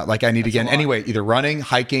under that. Like I need to get a lot. anyway, either running,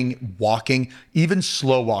 hiking, walking, even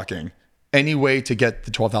slow walking. Any way to get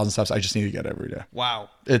the 12,000 steps, I just need to get every day. Wow.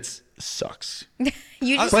 It sucks.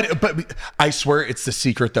 You just, But I swear it's the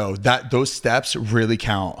secret though, that those steps really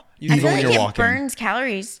count. I Even feel when like you're it walking. burns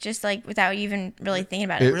calories just like without even really thinking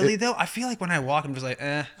about it. Really though? I feel like when I walk, I'm just like,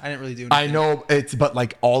 I didn't really do anything. I know but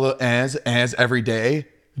like all the as every day,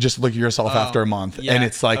 just look at yourself after a month yeah, and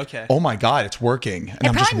it's like, okay. oh my God, it's working. And It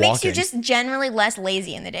I'm just probably makes walking. you just generally less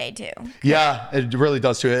lazy in the day too. Yeah, it really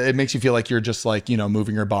does too. It makes you feel like you're just like,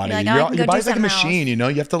 moving your body. You're like, oh, I can Your go do body's like a something machine,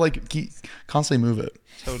 else. you have to like constantly move it.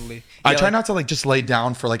 Totally. I Yeah, try like- not to like just lay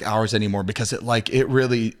down for like hours anymore because it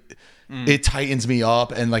really it tightens me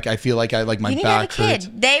up, and like I feel like I like my You need back to have a hurts.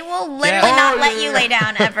 kid. They will literally not let you lay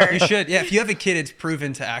down ever. You should. Yeah, if you have a kid, it's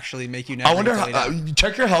proven to actually make you never. I wonder lay down. how,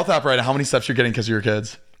 check your health app right now. How many steps you're getting because of your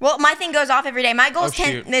kids? Well, my thing goes off every day. My goal is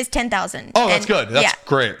 10,000. Oh, that's good. That's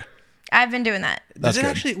great. I've been doing that. Does it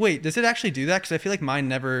actually do that? Because I feel like mine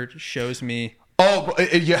never shows me. Oh,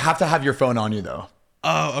 you have to have your phone on you though.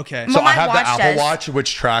 Oh, okay. So Well, I have the watch Apple does. Watch,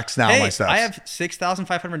 which tracks now my steps. I have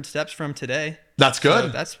 6,500 steps from today. That's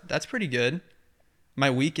good. So that's pretty good. My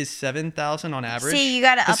week is 7,000 on average. See, you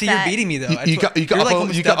gotta up See, that. you're beating me though. You got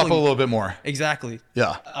almost up a doubling me. little bit more. Exactly.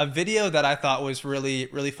 Yeah. A video that I thought was really,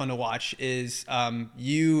 really fun to watch is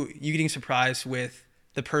you getting surprised with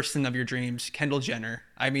the person of your dreams, Kendall Jenner.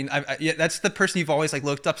 I mean, yeah, that's the person you've always like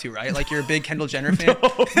looked up to, right? Like you're a big Kendall Jenner fan.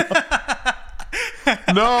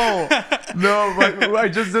 No. I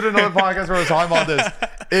just did another podcast where I was talking about this.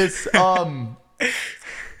 It's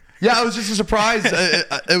yeah, it was just a surprise.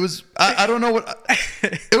 It was I don't know what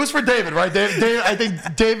it was for David, right? David, I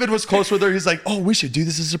think David was close with her. He's like, "Oh, we should do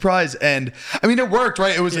this as a surprise," and I mean, it worked,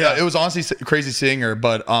 right? It was honestly crazy seeing her,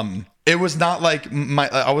 but it was not like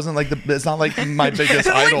I wasn't like it's not like my biggest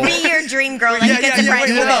Who idol. would be your dream girl that you get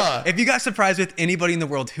surprised with? If you got surprised with anybody in the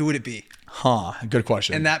world, who would it be? Huh? Good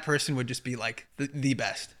question. And that person would just be like the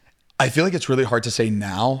best. I feel like it's really hard to say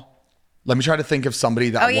now. Let me try to think of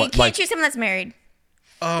somebody that You can't choose someone that's married.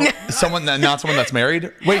 someone that's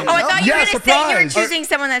married. Wait, Oh, I thought you were going to say you were surprise. choosing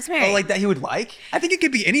someone that's married. Oh, like that he would like? I think it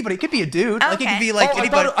could be anybody. It could be a dude. Like it could be like Oh,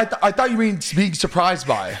 anybody. I thought you mean being surprised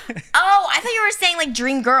by. Oh, I thought you were saying like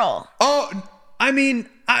dream girl. Oh, I mean,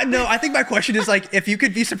 no. I think my question is like if you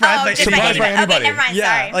could be surprised by just Surprised by anybody. Okay, never mind.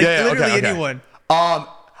 yeah, Sorry. like Yeah, literally okay. anyone.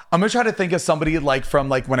 I'm gonna try to think of somebody like from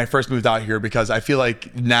like when I first moved out here because I feel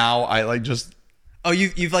like now I like just. Oh,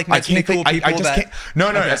 you've like I met some can't cool think. people I just that. can't. No,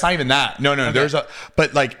 Okay. it's not even that. No. Okay. There's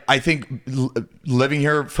but like I think living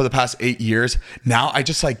here for the past 8 years, now I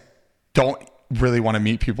just like don't really want to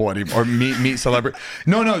meet people anymore or meet celebrity.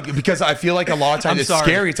 No, because I feel like a lot of times I'm it's sorry.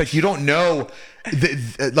 scary. It's like you don't know,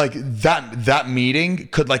 like that meeting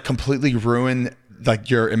could like completely ruin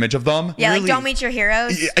like your image of them. Yeah, Really? like don't meet your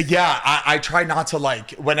heroes. Yeah, I try not to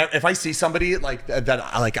like if I see somebody like that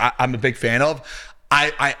like I'm a big fan of,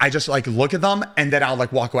 I just like look at them and then I'll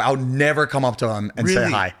like walk away. I'll never come up to them and say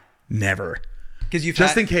Really? hi. Never. Because you've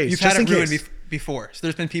Just had, in case, you've just had in it ruined case. before. So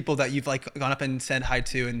there's been people that you've like gone up and said hi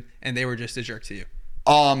to, and they were just a jerk to you.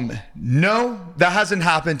 No, that hasn't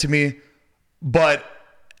happened to me, but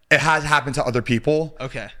it has happened to other people.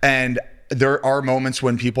 Okay. And there are moments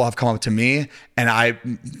when people have come up to me and I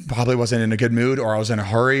probably wasn't in a good mood or I was in a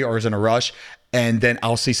hurry or I was in a rush. And then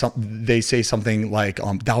I'll see they say something like,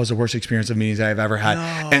 that was the worst experience of meetings I've ever had.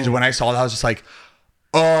 No. And when I saw that, I was just like,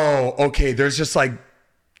 oh, okay. There's just like,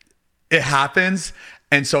 it happens.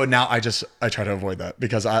 And so now I try to avoid that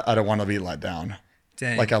because I don't want to be let down.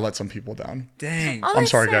 Dang. Like I let some people down. Dang. Oh, I'm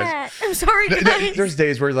that's sorry, sad. guys. I'm sorry, guys. There's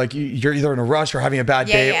days where like you're either in a rush or having a bad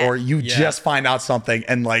day Yeah. or you just find out something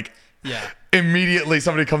and like Yeah. immediately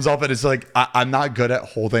somebody comes up and it's like I'm not good at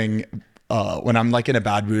holding when I'm like in a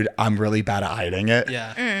bad mood. I'm really bad at hiding it.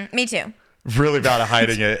 Yeah. Me too. Really bad at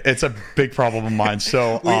hiding it. It's a big problem of mine.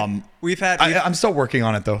 So I'm still working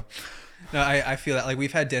on it though. No, I feel that like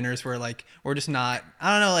we've had dinners where like we're just not.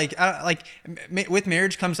 I don't know. Like with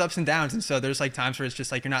marriage comes ups and downs, and so there's like times where it's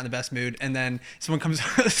just like you're not in the best mood, and then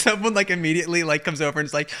someone like immediately like comes over and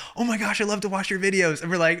is like, "Oh my gosh, I love to watch your videos," and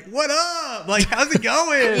we're like, "What up? Like, how's it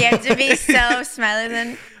going?" You have to be so smiley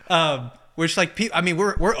then. Which like I mean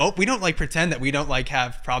we're open. We don't like pretend that we don't like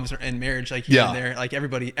have problems in marriage like here and there. Like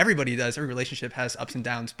everybody does. Every relationship has ups and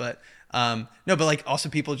downs, but no, but like also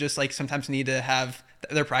people just like sometimes need to have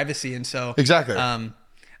their privacy, and so Exactly.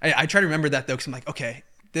 I try to remember that though, because I'm like, okay,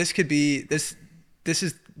 this could be this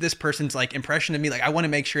is this person's like impression of me. Like I want to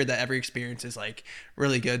make sure that every experience is like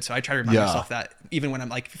really good. So I try to remind myself that even when I'm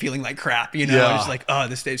like feeling like crap, you know, I'm just like, oh,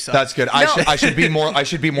 this day sucks. That's good. I should be more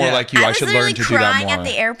Yeah. like you. I should learn to do that crying more. at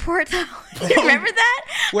the airport though. You remember that?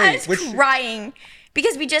 Wait, I was crying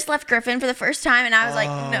because we just left Griffin for the first time, and I was like,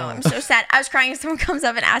 no, I'm so sad. I was crying. Someone comes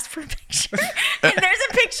up and asks for a picture, and there's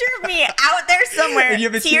a picture of me out there somewhere. And you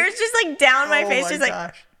have a tears just like down my face, just like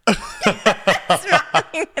gosh.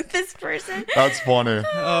 smiling at this person. That's funny.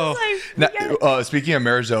 Oh. Speaking of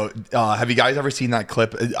marriage, though, have you guys ever seen that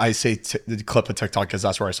clip? I say the clip of TikTok because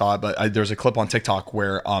that's where I saw it. But there's a clip on TikTok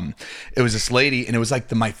where it was this lady, and it was like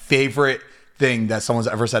my favorite thing that someone's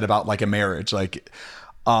ever said about like a marriage. Like,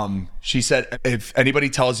 she said, if anybody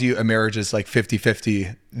tells you a marriage is like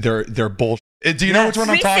 50-50, they're bullshit. Do you know which one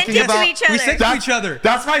I'm We sent talking it to about? each other. We sent to each other.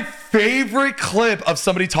 That's my favorite clip of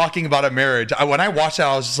somebody talking about a marriage. When I watched that,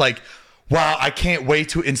 I was just like, Wow, I can't wait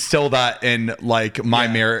to instill that in like my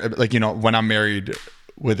marriage, like, you know, when I'm married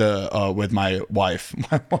with my wife.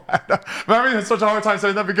 I'm having such a hard time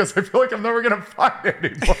saying that because I feel like I'm never gonna find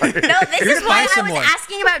anybody. No, this is why I was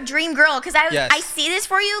asking about Dream Girl, because I see this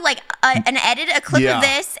for you, like a clip of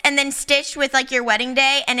this, and then stitched with like your wedding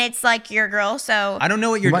day, and it's like your girl. So I don't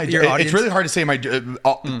know what your audience. It's really hard to say.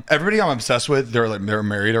 Everybody I'm obsessed with, they're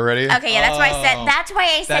married already. Okay, yeah, that's why I said. That's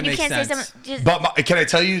why I said you can't say something. But can I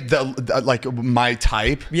tell you like my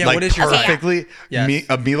type? Yeah, like, what is your perfectly?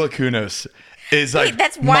 Mila Kunis. Is like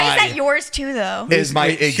why is that yours too though? Is my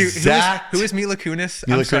exact who is Mila Kunis?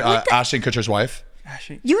 Ashton Kutcher's wife.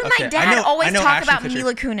 You and my dad always talk about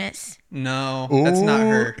Mila Kunis. No, that's not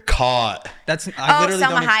her. Caught. That's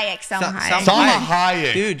Selma Hayek. Selma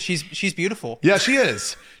Hayek. Dude, she's beautiful. Yeah, she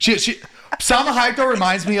is. She Selma Hayek though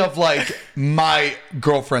reminds me of like my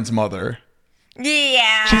girlfriend's mother.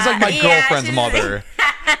 Yeah. She's like my girlfriend's mother.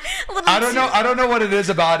 I don't know what it is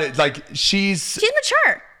about it. Like she's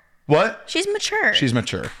mature. What? She's mature. She's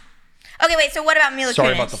mature. Okay, wait. So what about Mila Kunis?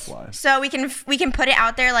 Sorry about the fly. So we can put it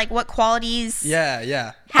out there, like what qualities?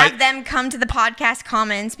 Yeah. Have them come to the podcast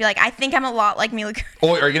comments, be like, I think I'm a lot like Mila Kunis.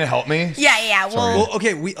 Oh, are you gonna help me? Yeah. Well,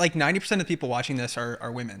 okay. We like 90% of the people watching this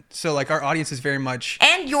are women. So like our audience is very much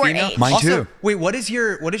and your female. age. Mine also, too. Wait, what is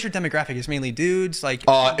your demographic? Is mainly dudes? Like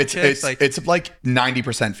it's like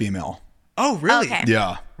 90% female. Oh, really? Okay.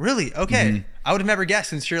 Yeah. Really? Okay. Mm-hmm. I would have never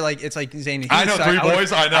guessed since you're like, it's like Zane. I know, three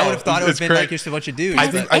boys. I know. I would have thought it would have been like just a bunch of dudes. I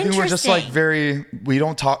think we're just like we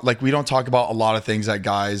don't talk about a lot of things that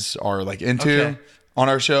guys are like into on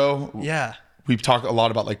our show. Yeah. We talk a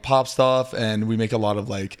lot about like pop stuff, and we make a lot of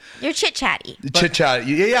like you're chit chatty.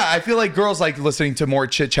 Yeah. I feel like girls like listening to more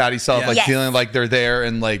chit chatty stuff, feeling like they're there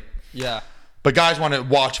and like But guys want to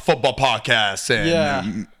watch football podcasts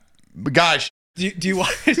and guys. Do you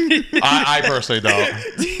watch? I personally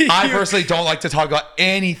don't. I personally don't like to talk about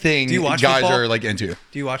anything guys football? are like into.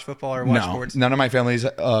 Do you watch football or watch sports? None of my family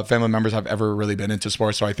members have ever really been into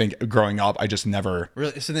sports. So I think growing up, I just never.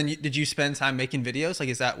 Really? So then, did you spend time making videos? Like,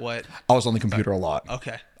 is that what? I was on the computer a lot.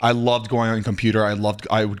 Okay. I loved going on the computer. I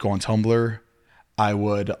would go on Tumblr. I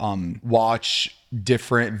would watch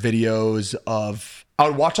different videos of. I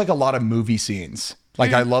would watch like a lot of movie scenes.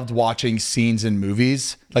 Like I loved watching scenes in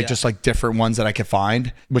movies, like just like different ones that I could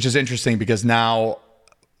find, which is interesting because now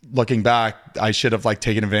looking back, I should have like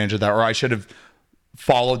taken advantage of that, or I should have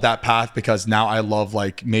followed that path because now I love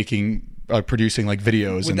like making, producing like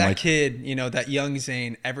videos. Would and that like kid, that young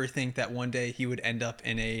Zane ever think that one day he would end up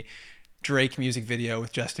in a Drake music video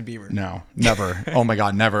with Justin Bieber? No, never. Oh my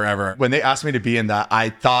God, never, ever. When they asked me to be in that, I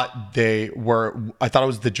thought it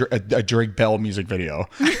was a Drake Bell music video.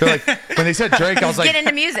 They're like, when they said Drake, I was like, get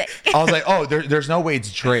into music. I was like, oh, there's no way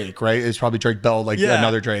it's Drake, right? It's probably Drake Bell, like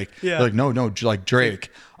another Drake. Yeah. They're like, no, like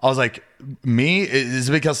Drake. I was like, me? Is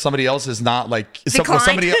it because somebody else is not like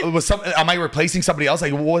am I replacing somebody else?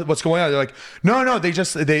 Like, what's going on? They're like, no,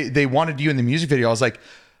 they wanted you in the music video. I was like,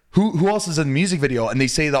 who else is in the music video? And they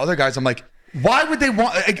say the other guys. I'm like, why would they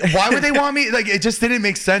want me? Like, it just didn't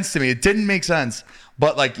make sense to me. It didn't make sense.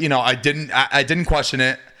 But like, I didn't question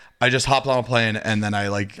it. I just hopped on a plane and then I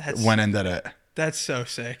went and did it. That's so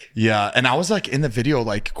sick. Yeah, and I was like in the video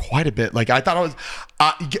like quite a bit. Like I thought I was,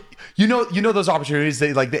 those opportunities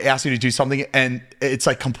they ask you to do something and it's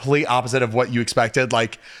like complete opposite of what you expected.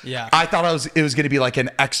 Like I thought it was going to be like an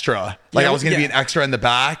extra. Like I was going to be an extra in the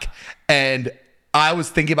back, and I was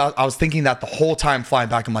thinking that the whole time flying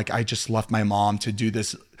back. I'm like, I just left my mom to do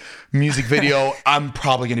this music video. I'm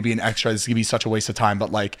probably going to be an extra. This is going to be such a waste of time.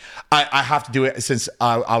 But like, I have to do it since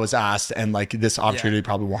I was asked, and like this opportunity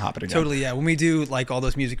probably won't happen again. Totally, yeah. When we do like all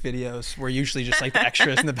those music videos, we're usually just like the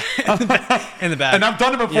extras in the back. And I've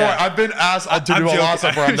done it before. Yeah. I've been asked to do a lot of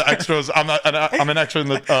stuff where I'm the extras. I'm an extra in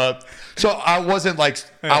the. So I wasn't like,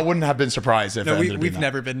 I wouldn't have been surprised if we've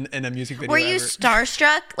never been in a music video. Were you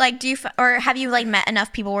starstruck? Like, or have you like met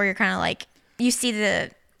enough people where you're kind of like, you see them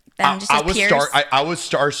just as peers? I was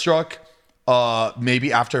starstruck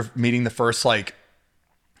maybe after meeting the first like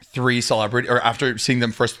three celebrities, or after seeing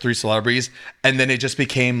them first three celebrities, and then it just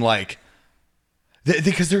became like,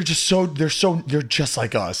 because they're just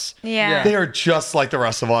like us. Yeah. They are just like the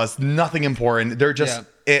rest of us. Nothing important. They're just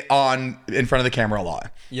in front of the camera a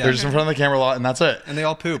lot. Yeah. They're just in front of the camera a lot, and that's it. And they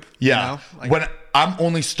all poop. Yeah. When I'm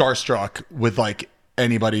only starstruck with like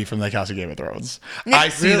anybody from the cast of Game of Thrones. I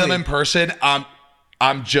see them in person.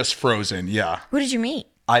 I'm just frozen. Yeah. Who did you meet?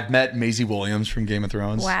 I've met Maisie Williams from Game of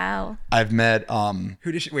Thrones. Wow. I've met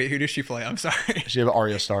who does she play? I'm sorry. She have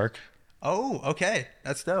Arya Stark. Oh, okay.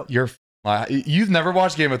 That's dope. You're You've never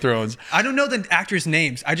watched Game of Thrones. I don't know the actors'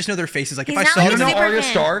 names. I just know their faces. Like He's if I not saw You like don't a know super Arya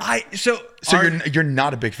fan. Stark? So you're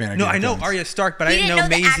not a big fan of No, Game I of know Thrones. Arya Stark, but I You didn't didn't know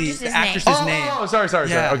know the Maisie, actress's the actress's name. name. Oh, sorry.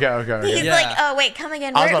 Yeah. Okay. He's Yeah. like, oh wait, come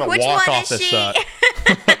again. I was about to Which walk one off is this she? set.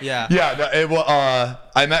 Yeah. Yeah,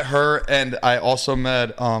 I met her, and I also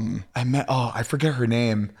met I forget her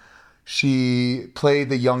name. She played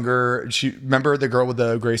the younger. Remember the girl with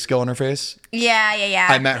the grayscale on her face? Yeah.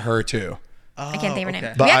 I met her too. I can't think of her okay.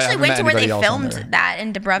 name. But We I actually haven't went met to where they anybody else on filmed there. that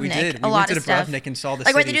in Dubrovnik. We did. A We lot went to of stuff. Dubrovnik and saw the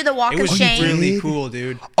like where city. they do the walk It of was shame. really cool,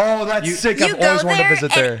 dude. Oh, that's sick! I've You always go wanted to there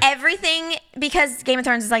visit there. and everything, because Game of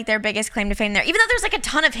Thrones is like their biggest claim to fame there. Even though there's like a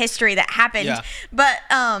ton of history that happened, Yeah. but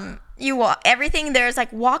you walk everything. There's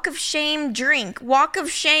like walk of shame drink, walk of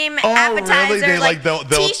shame appetizer, really? They, like they'll-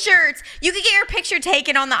 t-shirts. You could get your picture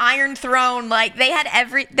taken on the Iron Throne. Like they had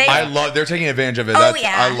They're taking advantage of it.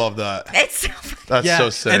 Yeah. I love that. It's so That's Yeah. so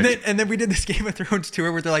sick. And then we did this Game of Thrones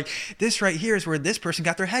tour where they're like, this right here is where this person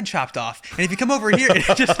got their head chopped off. And if you come over here,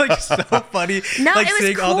 it's just like so funny. No, like it was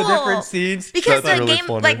seeing cool. all the different scenes. Because That's the really game,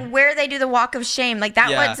 funny. like where they do the walk of shame, like that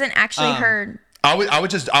Yeah. wasn't actually heard. I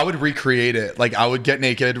would recreate it. Like I would get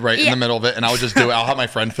naked right in Yeah. the middle of it, and I would just do it. I'll have my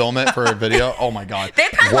friend film it for a video. Oh my god,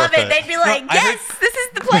 They'd probably love Worth it. They'd be like, I yes, this is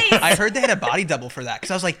the place. I heard they had a body double for that because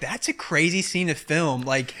I was like, that's a crazy scene to film.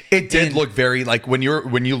 Like It did and- look very like when you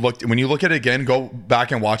look at it again, go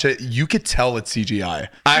back and watch it. You could tell it's CGI.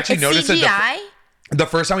 I actually It's noticed CGI? it the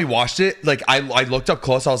first time we watched it. Like I looked up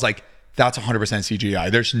close. I was like, that's 100%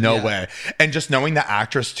 CGI. There's no Yeah. way. And just knowing the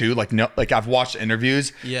actress too, like I've watched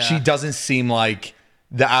interviews. Yeah. She doesn't seem like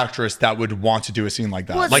the actress that would want to do a scene like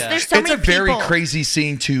that. Well, like there's so it's many a very people. crazy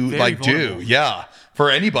scene to Very like vulnerable. do. Yeah.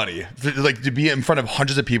 For anybody, like to be in front of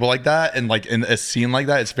hundreds of people like that and like in a scene like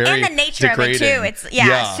that, it's very And the nature degrading. of it too.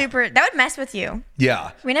 It's super. That would mess with you.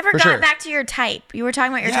 Yeah. We never for got sure. back to your type. You were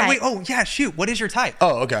talking about your Yeah, type. wait, oh yeah, shoot. What is your type?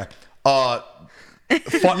 Oh, okay.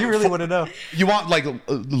 You really want to know? You want like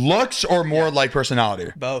looks or more like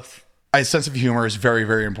personality? Both. A sense of humor is very,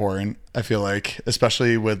 very important. I feel like,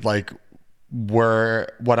 especially with like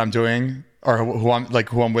what I'm doing or who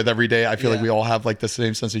I'm with every day. I feel like Yeah. we all have like the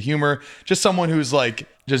same sense of humor. Just someone who's like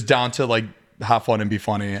just down to like have fun and be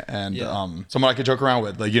funny, and Yeah. someone I could joke around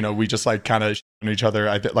with. Like we just like kind of on each other.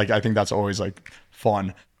 I think that's always like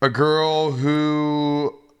fun. A girl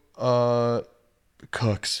who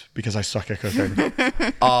cooks, because I suck at cooking.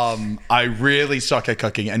 I really suck at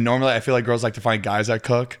cooking, and normally I feel like girls like to find guys that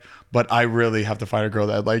cook, but I really have to find a girl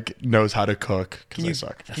that like knows how to cook because I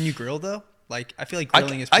suck. Can you grill though? Like I feel like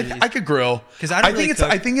grilling is pretty I could grill 'Cause I don't really cook.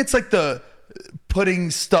 I think it's like the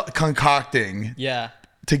putting stuff concocting Yeah.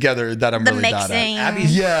 together that I'm The really bad mixing. at.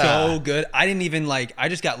 Abby's Yeah. so good. I didn't even like. I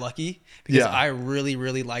just got lucky because Yeah. I really,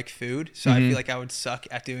 really like food. So I feel like I would suck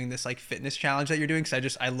at doing this like fitness challenge that you're doing.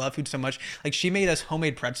 Because I love food so much. Like she made us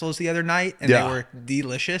homemade pretzels the other night, and Yeah. they were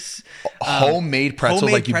delicious. Homemade pretzel,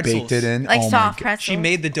 homemade like you pretzels. baked it in. like Oh my soft God. pretzels. She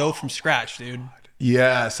made the dough from scratch, dude.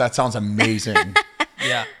 Yes, that sounds amazing.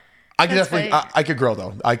 Yeah, I could That's definitely. great. I could grill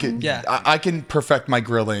though. I could. Yeah. I can perfect my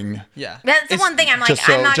grilling. yeah. That's the one thing I'm like, Just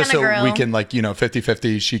so, I'm not just gonna so grill. we can like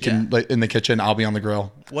 50-50. She can Yeah. like in the kitchen. I'll be on the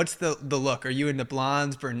grill. What's the look? Are you into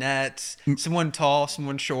blondes, brunettes, someone tall,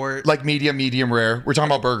 someone short? Like medium rare. We're talking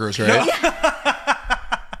about burgers, right?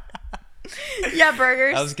 Yeah,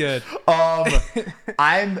 burgers. That was good.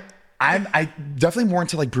 I definitely more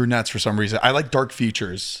into like brunettes for some reason. I like dark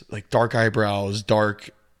features, like dark eyebrows, dark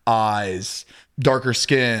eyes, darker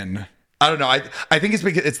skin. I don't know. I think it's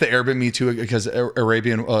because it's the Arab in me too, because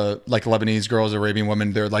Arabian, like Lebanese girls, Arabian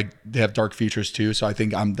women, they have dark features too. So I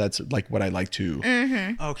think that's like what I like too.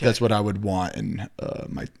 Okay. That's what I would want in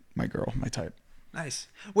my girl, my type. Nice.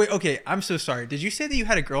 Wait, okay. I'm so sorry. Did you say that you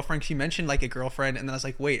had a girlfriend? 'Cause you mentioned like a girlfriend, and then I was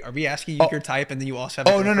like, wait, are we asking you your type, and then you also have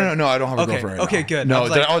a Oh no girlfriend? no I don't have a Okay, girlfriend. Right okay, now. good. I No,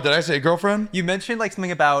 was like- did I say girlfriend? You mentioned like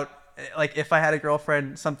something about like if I had a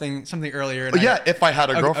girlfriend, something earlier. And Yeah, if I had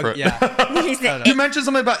a Okay, girlfriend. yeah. He said, You mentioned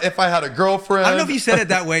something about if I had a girlfend. I don't know if you said it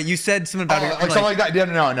that way. You said something about it. like something like that. Yeah,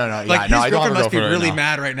 no. Like Yeah, his no, I don't have girlfriend a must be girlfriend really right now.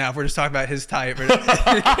 mad right now if we're just talking about his type. and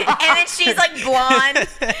then she's like blonde.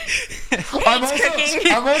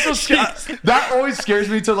 cooking. I'm also scared. That always scares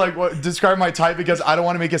me to like describe my type, because I don't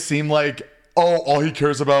want to make it seem like, oh, all he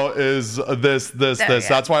cares about is this. yeah.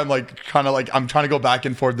 That's why I'm like kind of like I'm trying to go back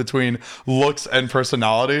and forth between looks and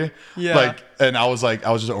personality. Yeah. Like, and I was just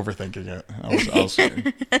overthinking it. I was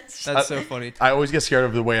That's so funny. I always get scared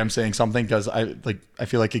of the way I'm saying something, because I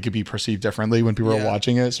feel like it could be perceived differently when people Yeah. are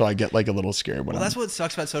watching it. So I get like a little scared when Well, that's what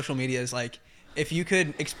sucks about social media is like if you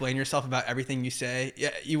could explain yourself about everything you say, yeah,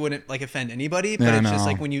 you wouldn't like offend anybody. But it's just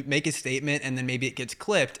like when you make a statement and then maybe it gets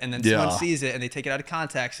clipped and then someone sees it and they take it out of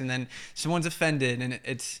context and then someone's offended and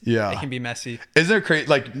it can be messy. Isn't it crazy?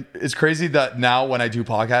 Like, it's crazy that now when I do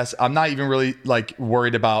podcasts, I'm not even really like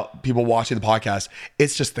worried about people watching the podcast.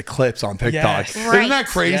 It's just the clips on TikTok. Yes. Isn't that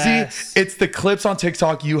crazy? Yes. It's the clips on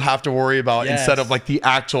TikTok you have to worry about instead of like the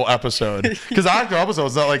actual episode. Because the actual episode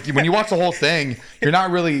is not like when you watch the whole thing, you're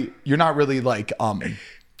not really like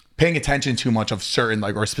paying attention too much of certain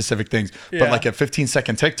like or specific things. But like a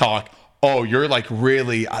 15-second TikTok, you're like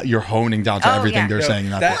really you're honing down to everything they're saying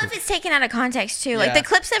in that. Well, if it's taken out of context too, like the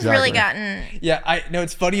clips have really gotten. Yeah, I know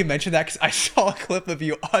it's funny you mentioned that because I saw a clip of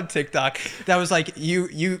you on TikTok that was like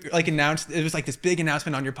you like announced, it was like this big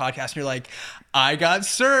announcement on your podcast. And you're like, I got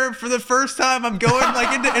served for the first time. I'm going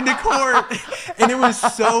like into court, and it was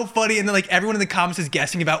so funny. And then like everyone in the comments is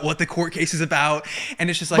guessing about what the court case is about, and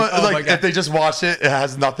it's just like, but, oh like, my god. If they just watch it, it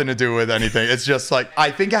has nothing to do with anything. It's just like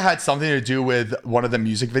I think it had something to do with one of the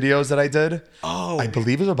music videos that I did. I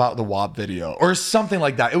believe it was about the WAP video or something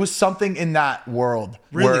like that. It was something in that world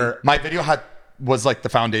where my video was like the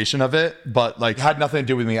foundation of it, but like had nothing to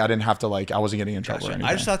do with me. I didn't have to I wasn't getting in trouble or anything.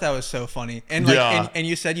 I just thought that was so funny. And like, and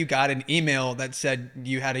you said you got an email that said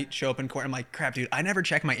you had to show up in court. I'm like, crap, dude, I never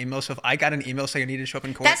check my email. So if I got an email saying I needed to show up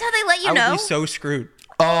in court, that's how they let you know. I would be so screwed.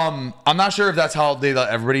 I'm not sure if that's how they let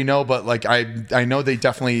everybody know, but like I know they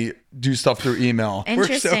definitely do stuff through email.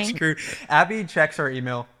 We're so screwed. Abby checks our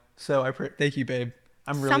email. So thank you, babe.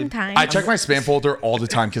 Sometimes I check my spam folder all the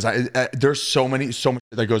time because there's so much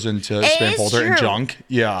that goes into spam folder and junk.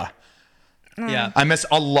 Yeah. I miss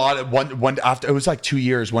a lot. One after it was like 2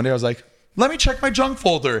 years. One day I was like, let me check my junk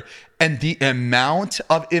folder, and the amount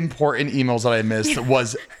of important emails that I missed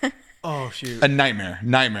was. Oh shoot! A nightmare.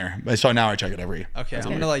 So now I check it every. Okay,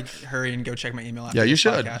 I'm gonna like hurry and go check my email. After you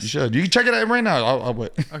should. Podcast. You should. You can check it out right now. I'll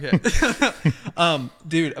wait. Okay.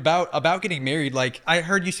 Dude, about getting married. Like I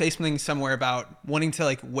heard you say something somewhere about wanting to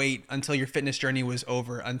like wait until your fitness journey was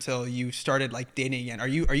over until you started like dating again. Are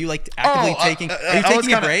you like actively taking? Are you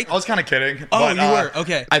taking a break? I was kind of kidding. Oh, but, you were.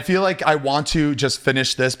 Okay. I feel like I want to just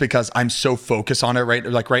finish this because I'm so focused on it. Right.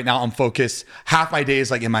 Like right now, I'm focused. Half my day is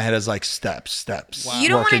like in my head is like steps. Wow. You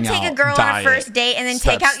don't want to take a girl on a first date and then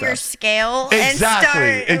take out your scale and start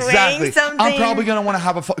weighing something. I'm probably gonna want to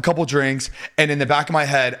have a couple drinks, and in the back of my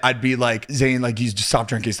head, I'd be like, Zane, like you just stop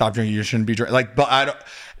drinking. You shouldn't be drinking. Like, but I don't.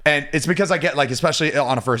 And it's because I get like, especially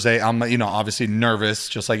on a first date, I'm obviously nervous,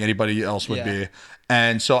 just like anybody else would be.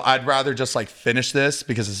 And so I'd rather just like finish this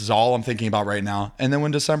because this is all I'm thinking about right now. And then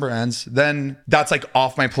when December ends, then that's like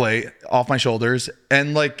off my plate, off my shoulders,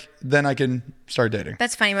 and like then I can start dating.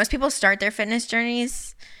 That's funny. Most people start their fitness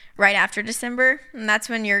journeys right after December, and that's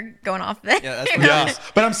when you're going off there. Yeah,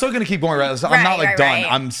 but I'm still gonna keep going. I'm not like done.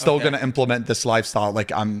 I'm still gonna implement this lifestyle.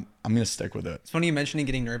 Like I'm gonna stick with it. It's funny you mentioning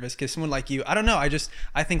getting nervous because someone like you, I don't know.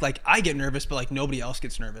 I think like I get nervous, but like nobody else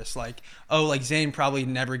gets nervous. Like like Zane probably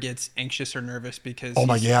never gets anxious or nervous because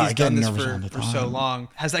he's done this for so long.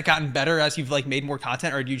 Has that gotten better as you've like made more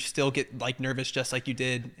content, or do you still get like nervous just like you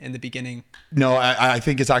did in the beginning? No, I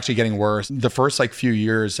think it's actually getting worse. The first like few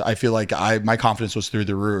years, I feel like my confidence was through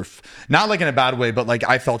the roof. Not like in a bad way, but like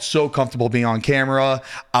I felt so comfortable being on camera.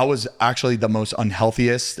 I was actually the most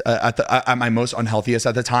unhealthiest at my most unhealthiest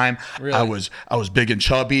at the time. Really? I was big and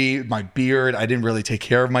chubby, my beard, I didn't really take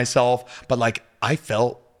care of myself, but like I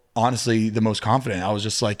felt honestly the most confident. I was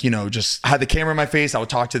just like, just had the camera in my face. I would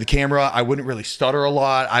talk to the camera. I wouldn't really stutter a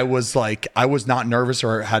lot. I was not nervous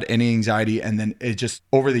or had any anxiety. And then it just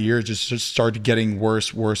over the years just started getting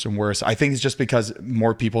worse and worse. I think it's just because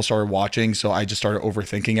more people started watching. So I just started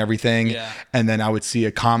overthinking everything. Yeah. And then I would see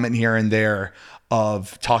a comment here and there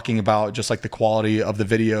of talking about just like the quality of the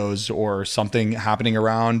videos or something happening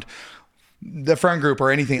around the friend group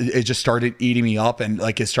or anything. It just started eating me up, and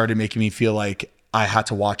like it started making me feel like I had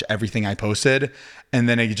to watch everything I posted. And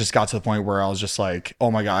then it just got to the point where I was just like,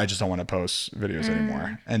 oh my God, I just don't want to post videos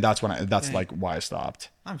anymore. And that's when like why I stopped.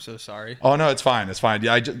 I'm so sorry. Oh no, it's fine. It's fine.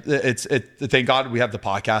 Yeah, thank God we have the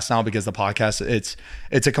podcast now, because the podcast,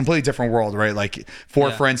 it's a completely different world, right? Like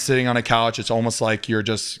four friends sitting on a couch. It's almost like you're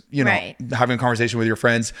just, having a conversation with your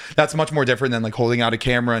friends. That's much more different than like holding out a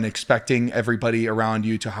camera and expecting everybody around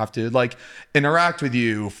you to have to like interact with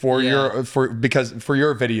you for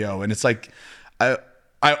your video. And it's like,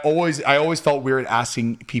 I always felt weird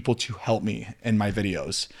asking people to help me in my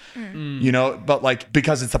videos, but like,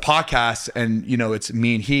 because it's a podcast and, it's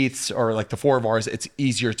me and Heath's or like the four of ours, it's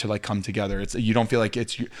easier to like come together. You don't feel like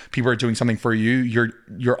people are doing something for you.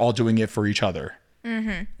 You're all doing it for each other.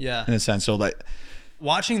 Yeah. In a sense. So like,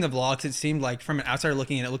 watching the vlogs, it seemed like from an outsider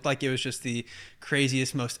looking in, it looked like it was just the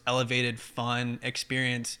craziest, most elevated, fun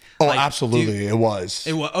experience. Oh, like, absolutely, it was.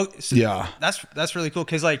 It was. Oh, so yeah, that's really cool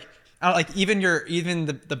because like. I don't, like even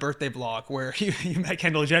the birthday vlog where you met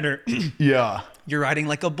Kendall Jenner. Yeah. You're riding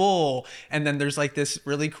like a bull, and then there's like this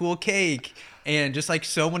really cool cake, and just like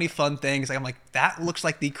so many fun things. Like I'm like, that looks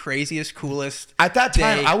like the craziest, coolest. At that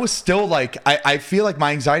time, day. I was still like, I feel like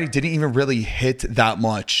my anxiety didn't even really hit that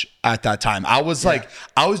much at that time. I was like,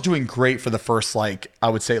 I was doing great for the first, like, I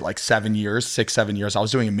would say like 7 years, 6-7 years. I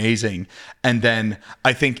was doing amazing. And then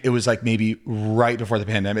I think it was like maybe right before the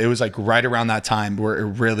pandemic. It was like right around that time where it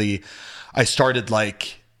really, I started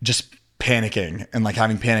like just panicking and like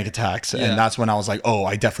having panic attacks. And that's when I was like, oh,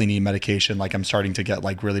 I definitely need medication. Like I'm starting to get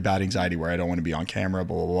like really bad anxiety where I don't want to be on camera,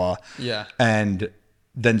 blah, blah, blah. Yeah. And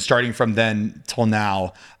then starting from then till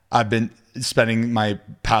now, I've been spending my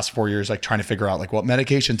past 4 years like trying to figure out like what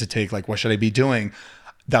medication to take, like what should I be doing.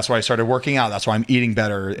 That's why I started working out. That's why I'm eating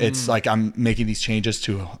better. It's like I'm making these changes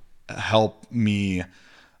to help me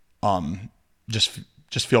just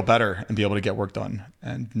feel better and be able to get work done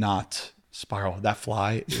and not spiral. That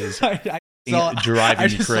fly is driving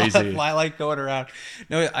me crazy. Saw that fly like going around.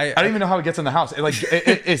 No, I don't even know how it gets in the house.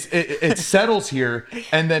 It settles here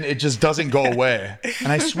and then it just doesn't go away.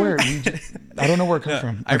 And I swear, I don't know where it comes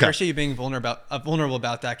from. I appreciate you being vulnerable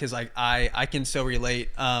about that because like I can so relate.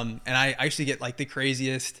 And I actually get like the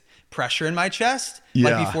craziest pressure in my chest.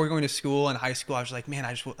 Like before going to school and high school, I was like, man,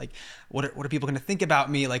 I just like, what are people going to think about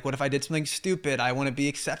me? Like, what if I did something stupid? I want to be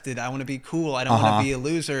accepted. I want to be cool. I don't want to be a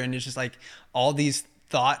loser. And it's just like all these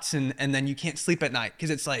thoughts and then you can't sleep at night because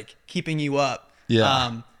it's like keeping you up.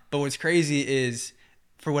 But what's crazy is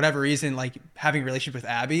for whatever reason, like having a relationship with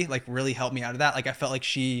Abby, like really helped me out of that. Like I felt like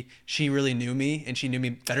she really knew me and she knew me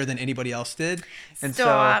better than anybody else did. And so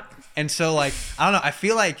like, I don't know. I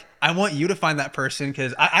feel like I want you to find that person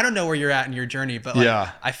because I don't know where you're at in your journey, but like,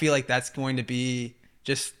 I feel like that's going to be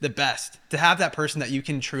just the best to have that person that you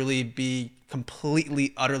can truly be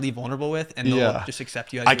completely, utterly vulnerable with and they'll just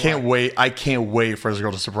accept you as you are. I can't wait for this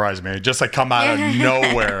girl to surprise me. Just like come out of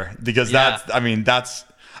nowhere because that's I'm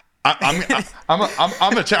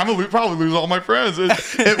gonna probably lose all my friends.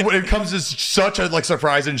 It comes as such a like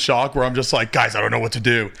surprise and shock where I'm just like, guys, I don't know what to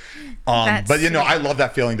do. But you know, I love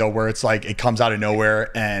that feeling though, where it's like it comes out of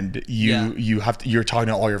nowhere and you're talking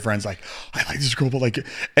to all your friends like, I like this girl, but like,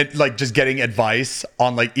 and like just getting advice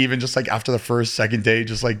on like even just like after the first, second day,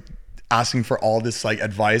 just like asking for all this like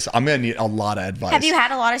advice. I'm gonna need a lot of advice. Have you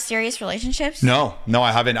had a lot of serious relationships? No,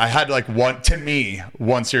 I haven't. I had like one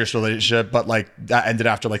serious relationship, but like that ended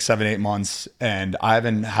after like 7-8 months and I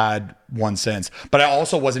haven't had one since. But I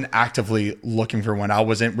also wasn't actively looking for one. I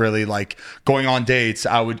wasn't really like going on dates.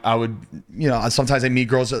 I would, you know, sometimes I meet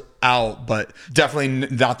girls out, but definitely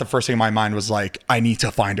not the first thing in my mind was like, I need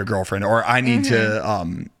to find a girlfriend or I need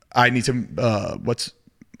to, what's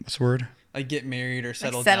the word? Like get married or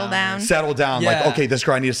settle down. Settle down. Like, okay, this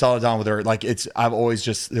girl, I need to settle down with her. Like there's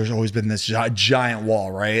always been this giant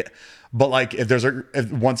wall, right? But like if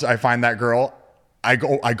once I find that girl, I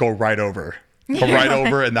go right over.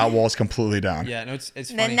 And that wall's completely down. Yeah, no, it's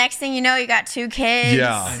funny. The next thing you know, you got 2 kids.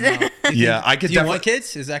 Yeah. I could. Do you want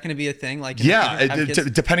kids? Is that going to be a thing? Like,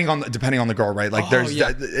 depending on the girl, right? Like,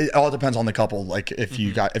 it all depends on the couple. Like, if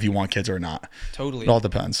you want kids or not. Totally. It all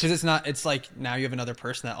depends. Because it's like now you have another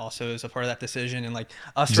person that also is a part of that decision, and like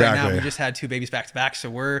us right now, we just had 2 babies back to back, so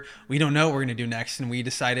we don't know what we're going to do next, and we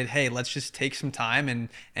decided, hey, let's just take some time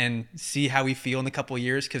and see how we feel in a couple of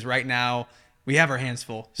years, because right now we have our hands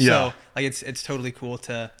full. So like it's totally cool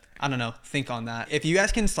to, I don't know, think on that. If you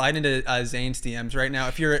guys can slide into Zane's DMs right now,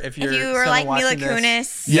 if you were like Mila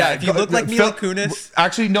Kunis. If you look like Mila Kunis.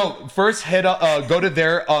 Actually, no. First, go to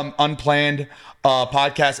their unplanned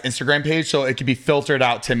podcast Instagram page, so it can be filtered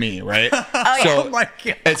out to me, right? Oh my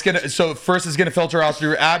god! First it's gonna filter out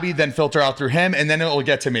through Abby, then filter out through him, and then it'll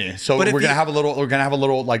get to me. So we're gonna have a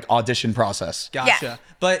little like audition process. Gotcha. Yeah.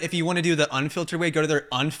 But if you want to do the unfiltered way, go to their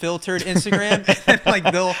unfiltered Instagram, and like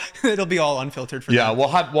it'll be all unfiltered for them. Yeah, we'll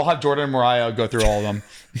have Jordan and Mariah go through all of them.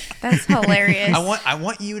 That's hilarious. I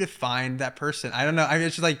want you to find that person. I don't know. I'm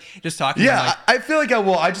just talking. Yeah, I feel like I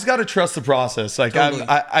will. I just gotta trust the process. Like totally.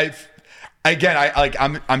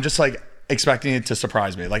 I'm just like expecting it to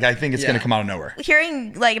surprise me. Like I think it's gonna come out of nowhere.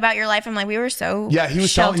 Hearing like about your life, I'm like, we were so he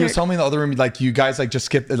was telling me in the other room, like you guys like just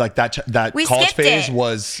skipped like that college phase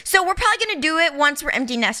was. So we're probably gonna do it once we're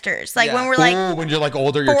empty nesters, like when we're like when you're like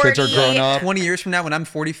older, your kids are grown up. 20 years from now, when I'm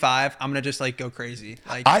 45, I'm gonna just like go crazy.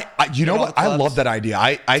 Like you know what? I love that idea.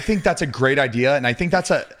 I think that's a great idea, and I think that's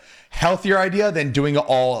a healthier idea than doing it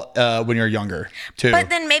all when you're younger too. But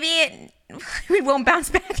then maybe we won't bounce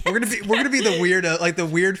back. We're gonna be the weird, like the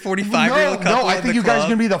weird 45-year-old couple. No, I think you guys are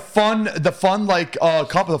gonna be the fun like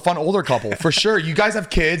couple, the fun older couple for sure. You guys have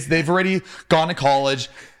kids. They've already gone to college.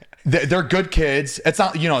 They're good kids. It's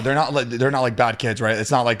not, they're not like bad kids, right?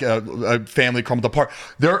 It's not like a family crumbled apart.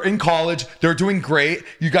 They're in college. They're doing great.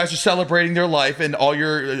 You guys are celebrating their life and all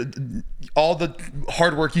the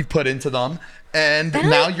hard work you've put into them. And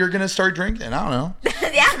now you're gonna start drinking. I don't know.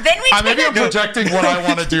 Maybe I'm projecting what I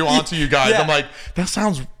want to do onto you guys. Yeah. I'm like, that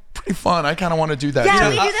sounds pretty fun. I kind of want to do that Yeah, too.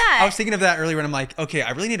 we do that. I was thinking of that earlier when I'm like, okay,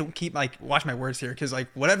 I really need to watch my words here, because like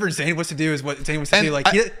whatever Zane wants to do is what Zane wants to do. Like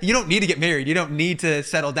you don't need to get married. You don't need to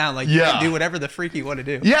settle down. Like you can do whatever the freak you want to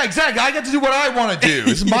do. Yeah, exactly. I get to do what I want to do.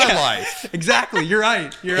 This is my life. Exactly. You're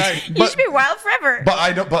right. You should be wild forever. But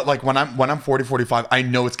I know. But like when I'm 40, 45, I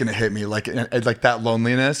know it's gonna hit me. Like that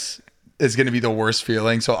loneliness is gonna be the worst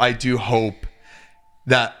feeling. So I do hope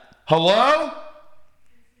that. Hello?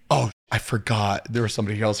 Oh, I forgot there was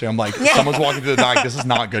somebody else here. I'm like, someone's walking through the back. This is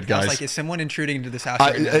not good, guys. I was like, is someone intruding into this house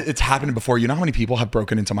right now? It's happened before. You know how many people have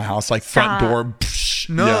broken into my house? Like front door. Psh,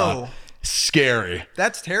 No. Yeah. Scary.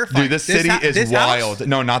 That's terrifying. Dude, this city is wild. House?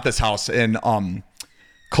 No, not this house. In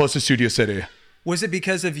close to Studio City. Was it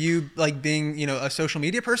because of you like being, a social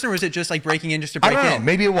media person, or was it just like breaking in just to break in? I don't know.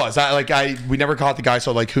 Maybe it was. We never caught the guy,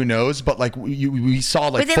 so like who knows? But like we saw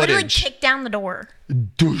like But they literally kicked down the door.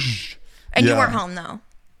 Doosh. And you weren't home though.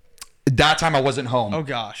 That time I wasn't home. Oh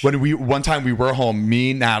gosh. One time we were home,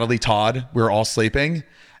 me, Natalie, Todd, we were all sleeping,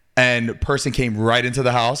 and a person came right into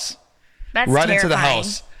the house. That's right terrifying. into the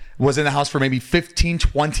house. Was in the house for maybe 15,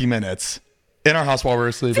 20 minutes in our house while we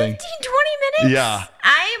were sleeping. 15, 20 minutes? Yeah.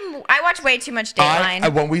 I watch way too much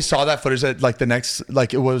Dateline. When we saw that footage at like the next,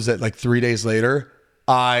 like it was at like 3 days later,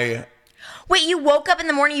 Wait, you woke up in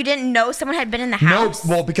the morning, you didn't know someone had been in the house?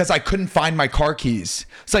 No, well, because I couldn't find my car keys.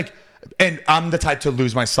 It's like, and I'm the type to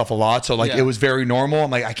lose my stuff a lot. So like it was very normal.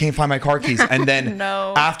 I'm like, I can't find my car keys. And then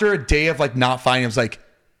after a day of like not finding, I was like,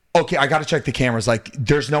 okay, I got to check the cameras. Like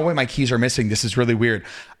there's no way my keys are missing. This is really weird.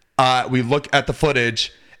 We look at the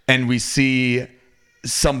footage and we see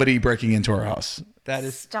somebody breaking into our house. That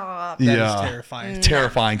is Stop. That is terrifying.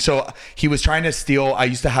 Terrifying. So he was trying to steal. I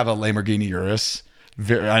used to have a Lamborghini Urus.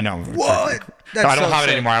 I know. What? I don't have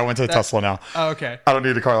it anymore. I went to Tesla now. Oh, okay. I don't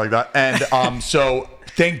need a car like that. And so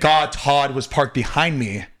thank God Todd was parked behind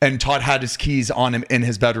me, and Todd had his keys on him in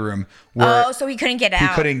his bedroom. So he couldn't get out. He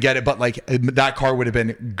couldn't get it, but like that car would have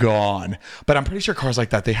been gone. But I'm pretty sure cars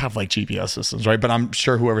like that, they have like GPS systems, right? But I'm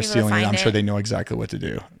sure whoever's stealing it, I'm sure they know exactly what to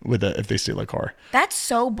do with it if they steal a car. That's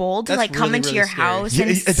so bold to like come really, into really your scary. house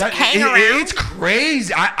and hang around. It's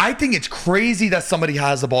crazy. I think it's crazy that somebody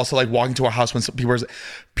has the balls to like walk into a house when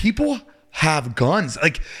people have guns.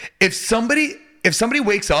 Like if somebody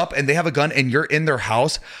wakes up and they have a gun and you're in their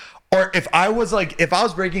house, or if I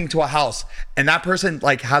was breaking into a house and that person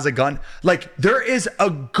like has a gun, like there is a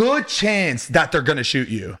good chance that they're gonna shoot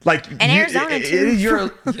you. Like Arizona too.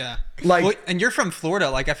 You're like, and you're from Florida.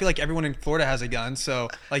 Like I feel like everyone in Florida has a gun. So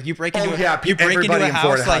like you break into everybody in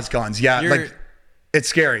Florida has guns. Yeah, like like it's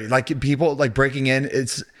scary. Like people like breaking in.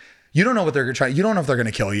 You don't know what they're trying. You don't know if they're going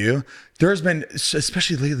to kill you. There's been,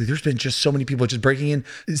 especially lately, there's been just so many people just breaking in.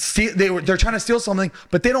 They're trying to steal something,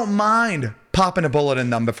 but they don't mind popping a bullet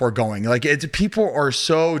in them before going. Like people are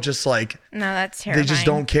so just like, no, that's terrifying. They just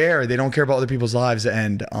don't care. They don't care about other people's lives,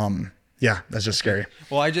 and yeah, that's just scary.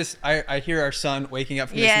 Well, I hear our son waking up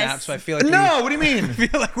from his nap, so I feel like what do you mean? I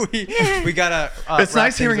feel like we gotta. It's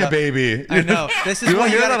nice hearing a baby. I know. This is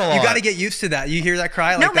what you gotta get used to that. You hear that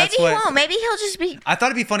cry? Like, no, maybe he won't. Maybe he'll just be. I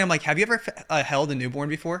thought it'd be funny. I'm like, have you ever held a newborn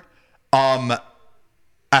before?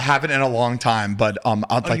 I haven't in a long time, but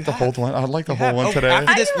I'd like to hold one. I'd like to hold one today.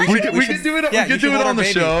 After this, we can do it. Yeah, we can do it on the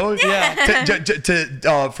show.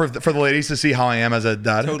 Yeah. For the ladies to see how I am as a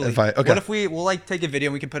dad. Totally. What if we'll like take a video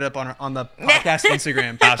and we can put it up on the podcast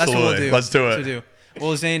Instagram? Absolutely. That's what we'll do. Let's do it.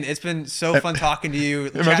 Well, Zane, it's been so fun talking to you.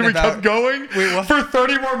 Imagine we kept going for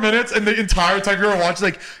 30 more minutes, and the entire time you were watching,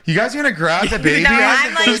 like, you guys are gonna grab the baby? No,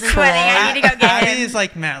 I'm like sweating. I need to go get him. Abby is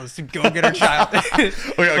like, man, let's go get our child.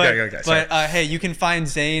 Okay. But hey, you can find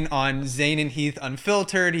Zane on Zane and Heath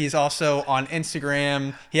Unfiltered. He's also on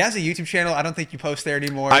Instagram. He has a YouTube channel. I don't think you post there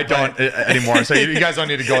anymore. I don't anymore, so you guys don't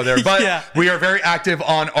need to go there. But we are very active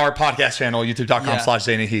on our podcast channel,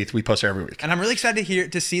 youtube.com/Zane and Heath. We post there every week. And I'm really excited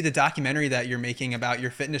to see the documentary that you're making about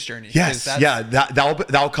your fitness journey. Yes,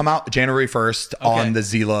 that'll come out January 1st on the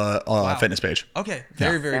Zila fitness page. Okay,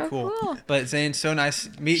 very cool. But Zane, so nice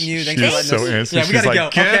meeting you. Thanks She's for letting so us. innocent. Yeah, we gotta like, go.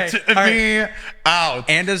 Get Okay, me out.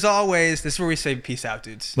 And as always, this is where we say peace out,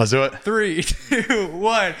 dudes. Let's do it. 3, 2,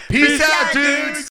 1. Peace out, dudes.